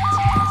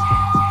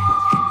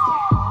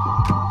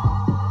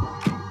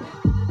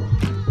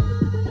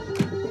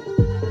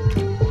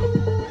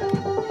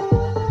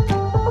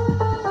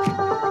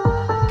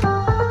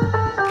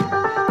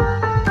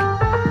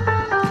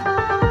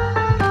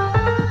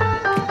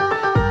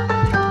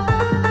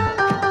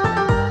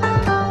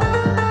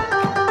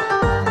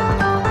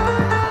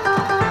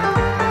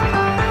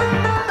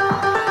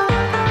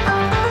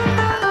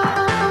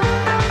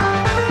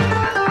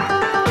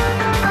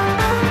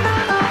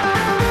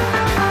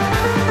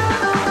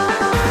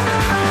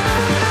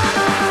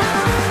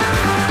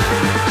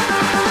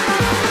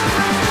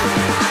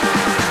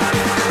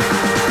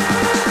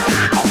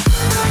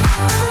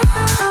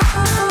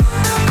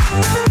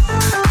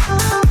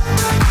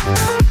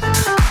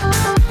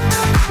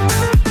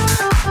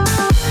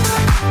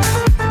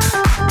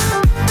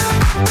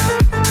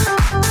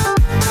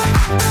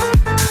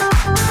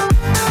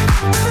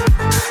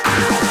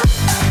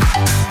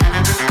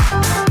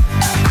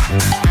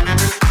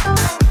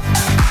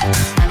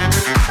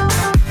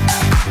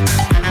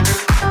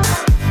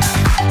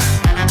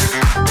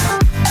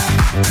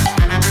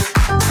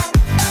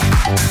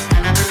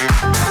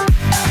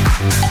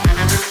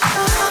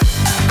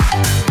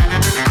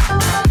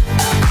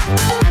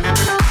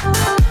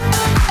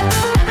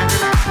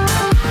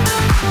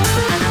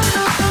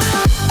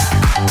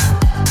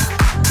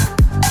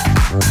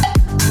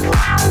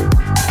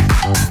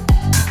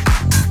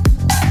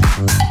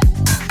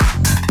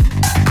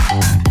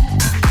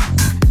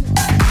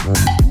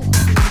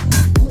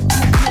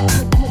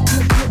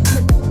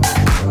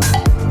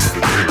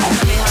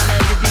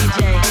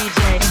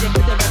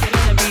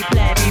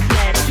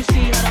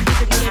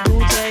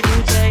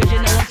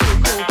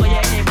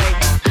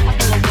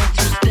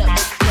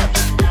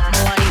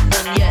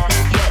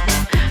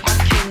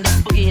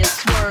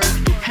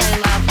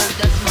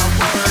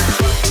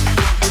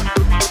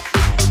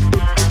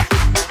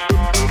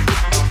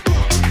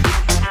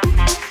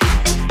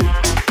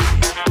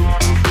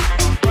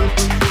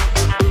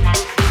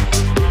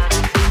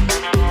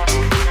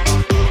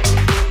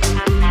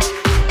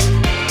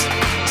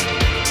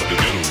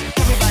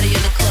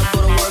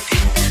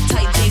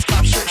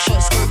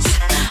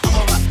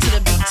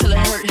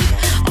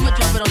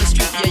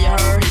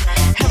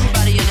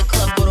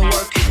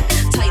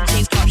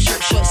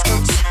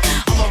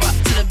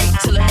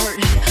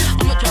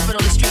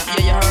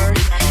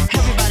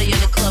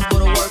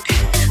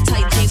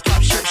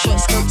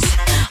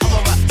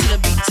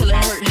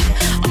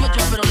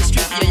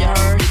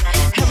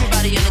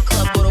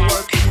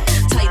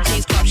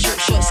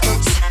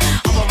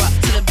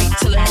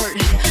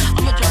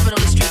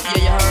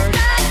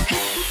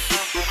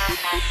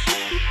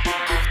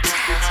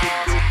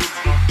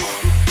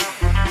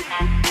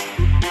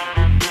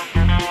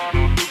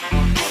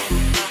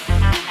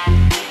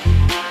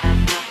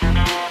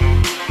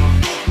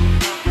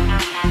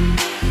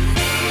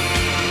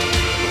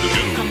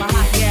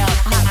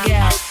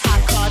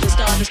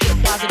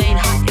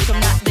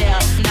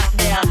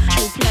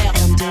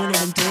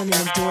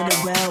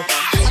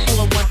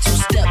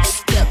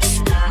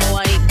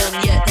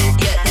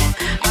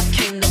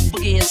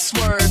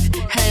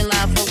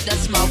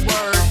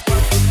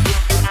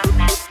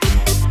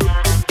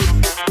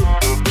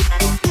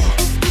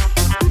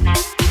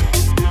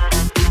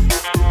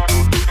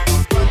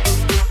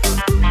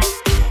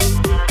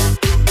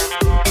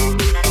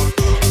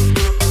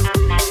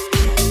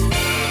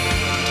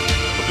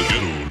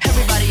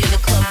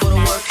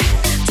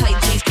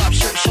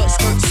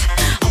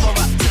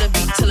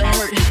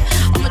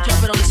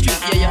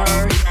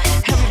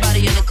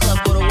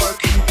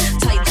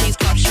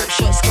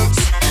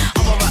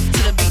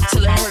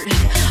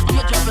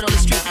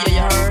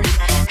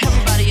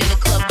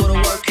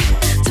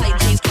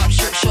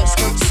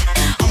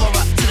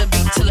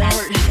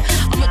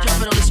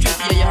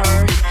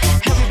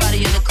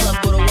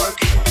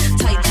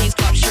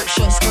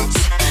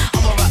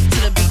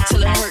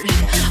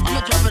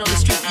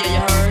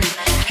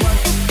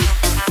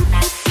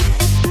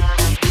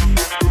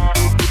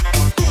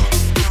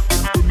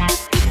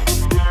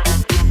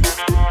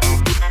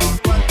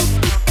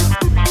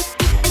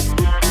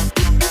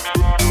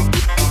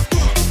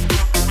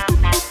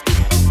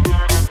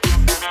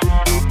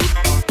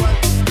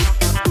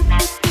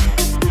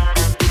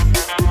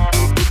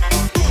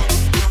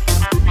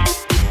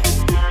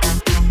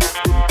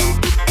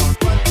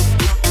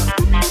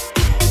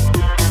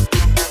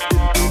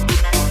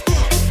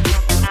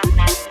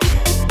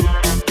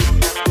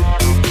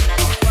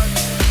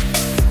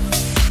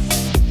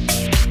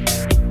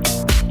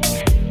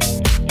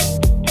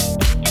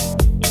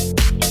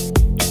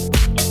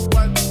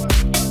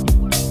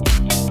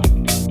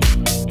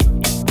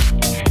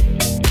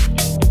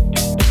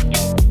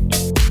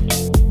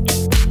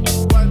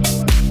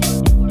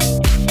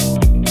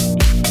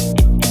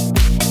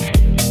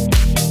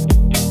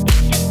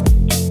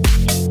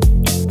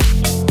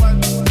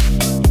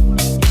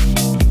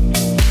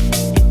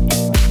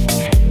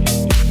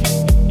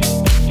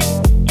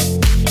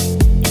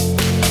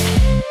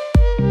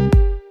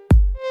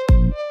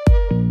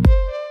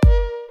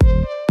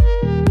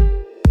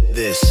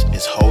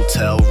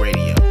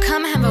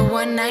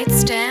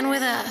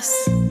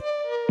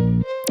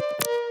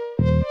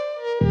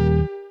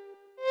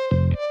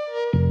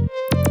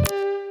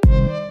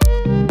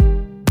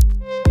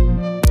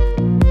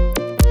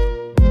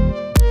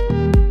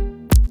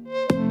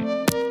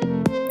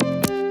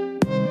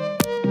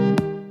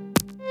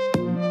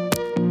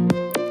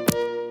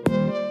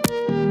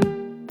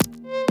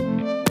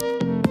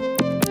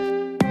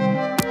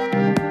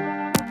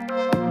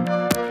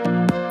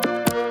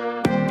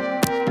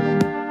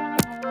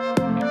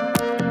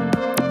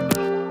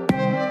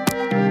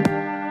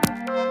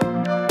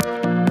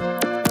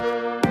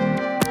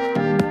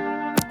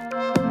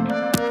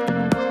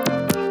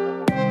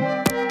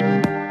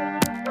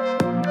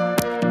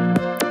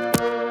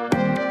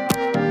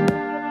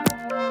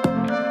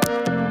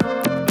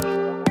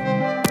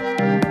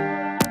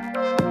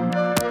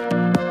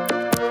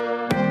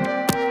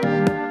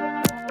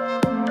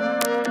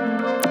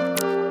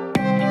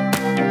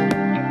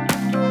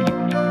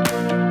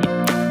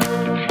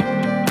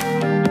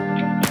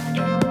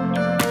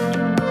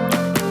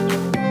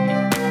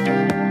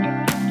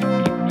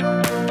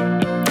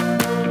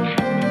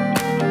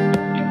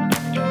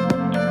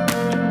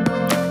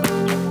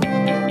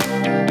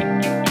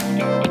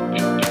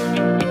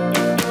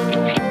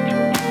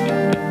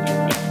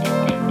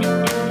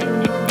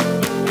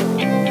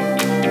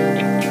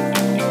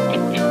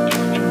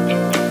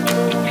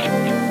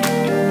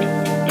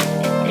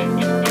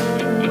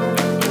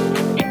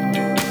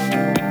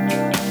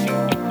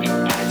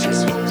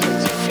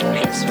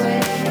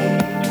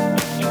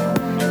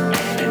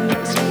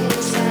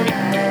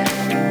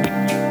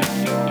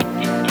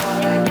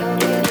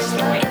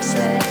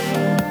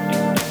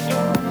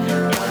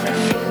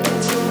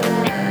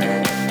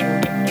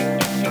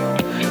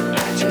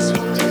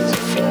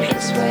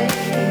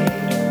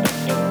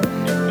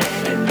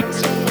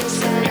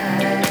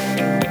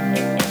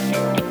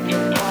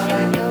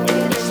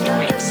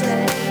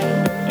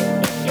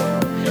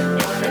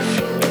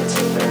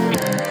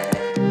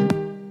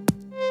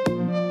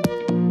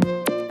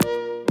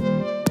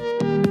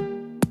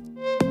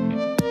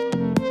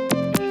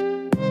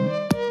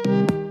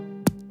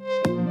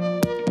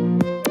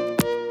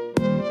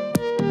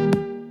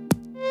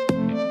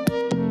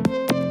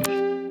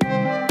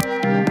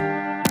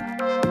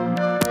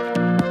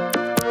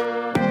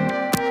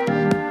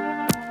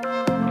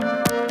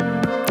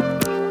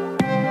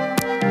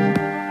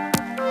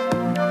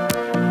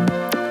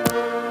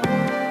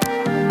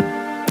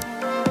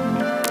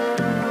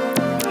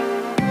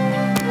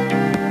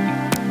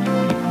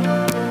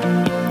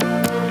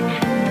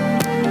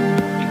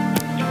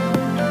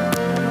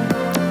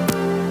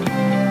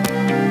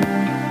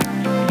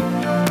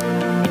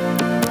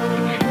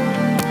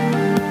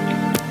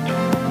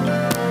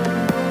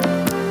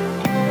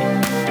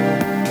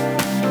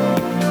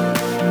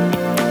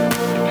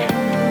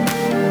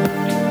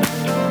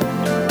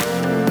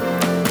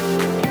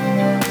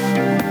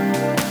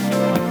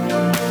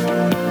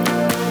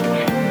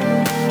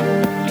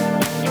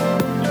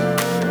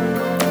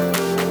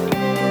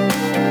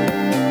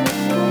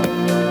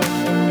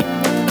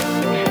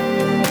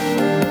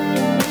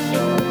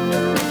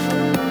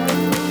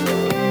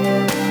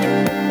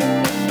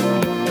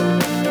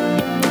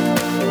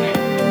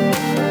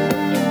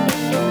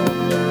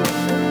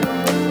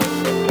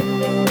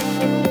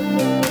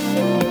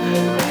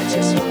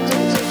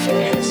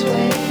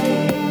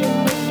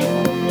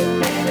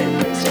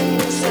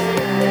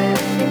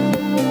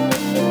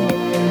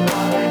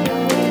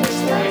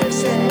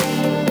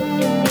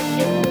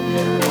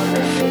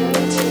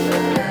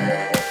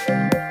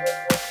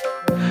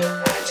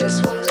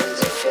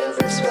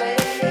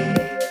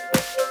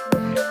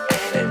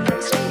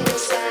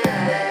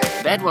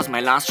 That was my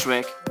last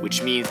track,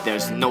 which means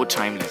there's no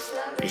time left.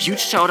 A huge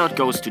shout out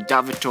goes to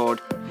David Tord,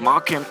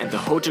 Markham and the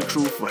Hotel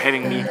crew for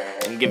having me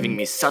and giving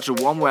me such a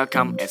warm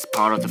welcome as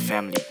part of the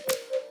family.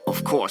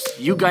 Of course,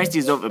 you guys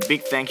deserve a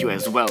big thank you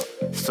as well,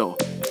 so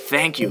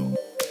thank you.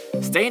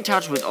 Stay in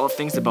touch with all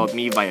things about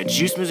me via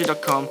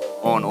juicemusic.com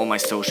or on all my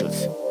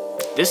socials.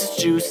 This is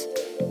Juice,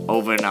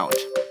 over and out.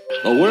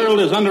 The world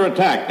is under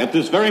attack at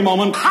this very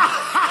moment.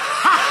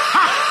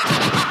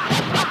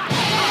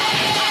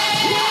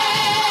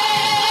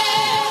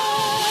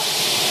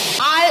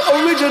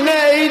 I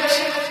originate,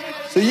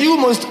 so you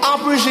must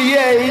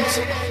appreciate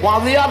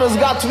while the others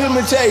got to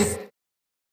imitate.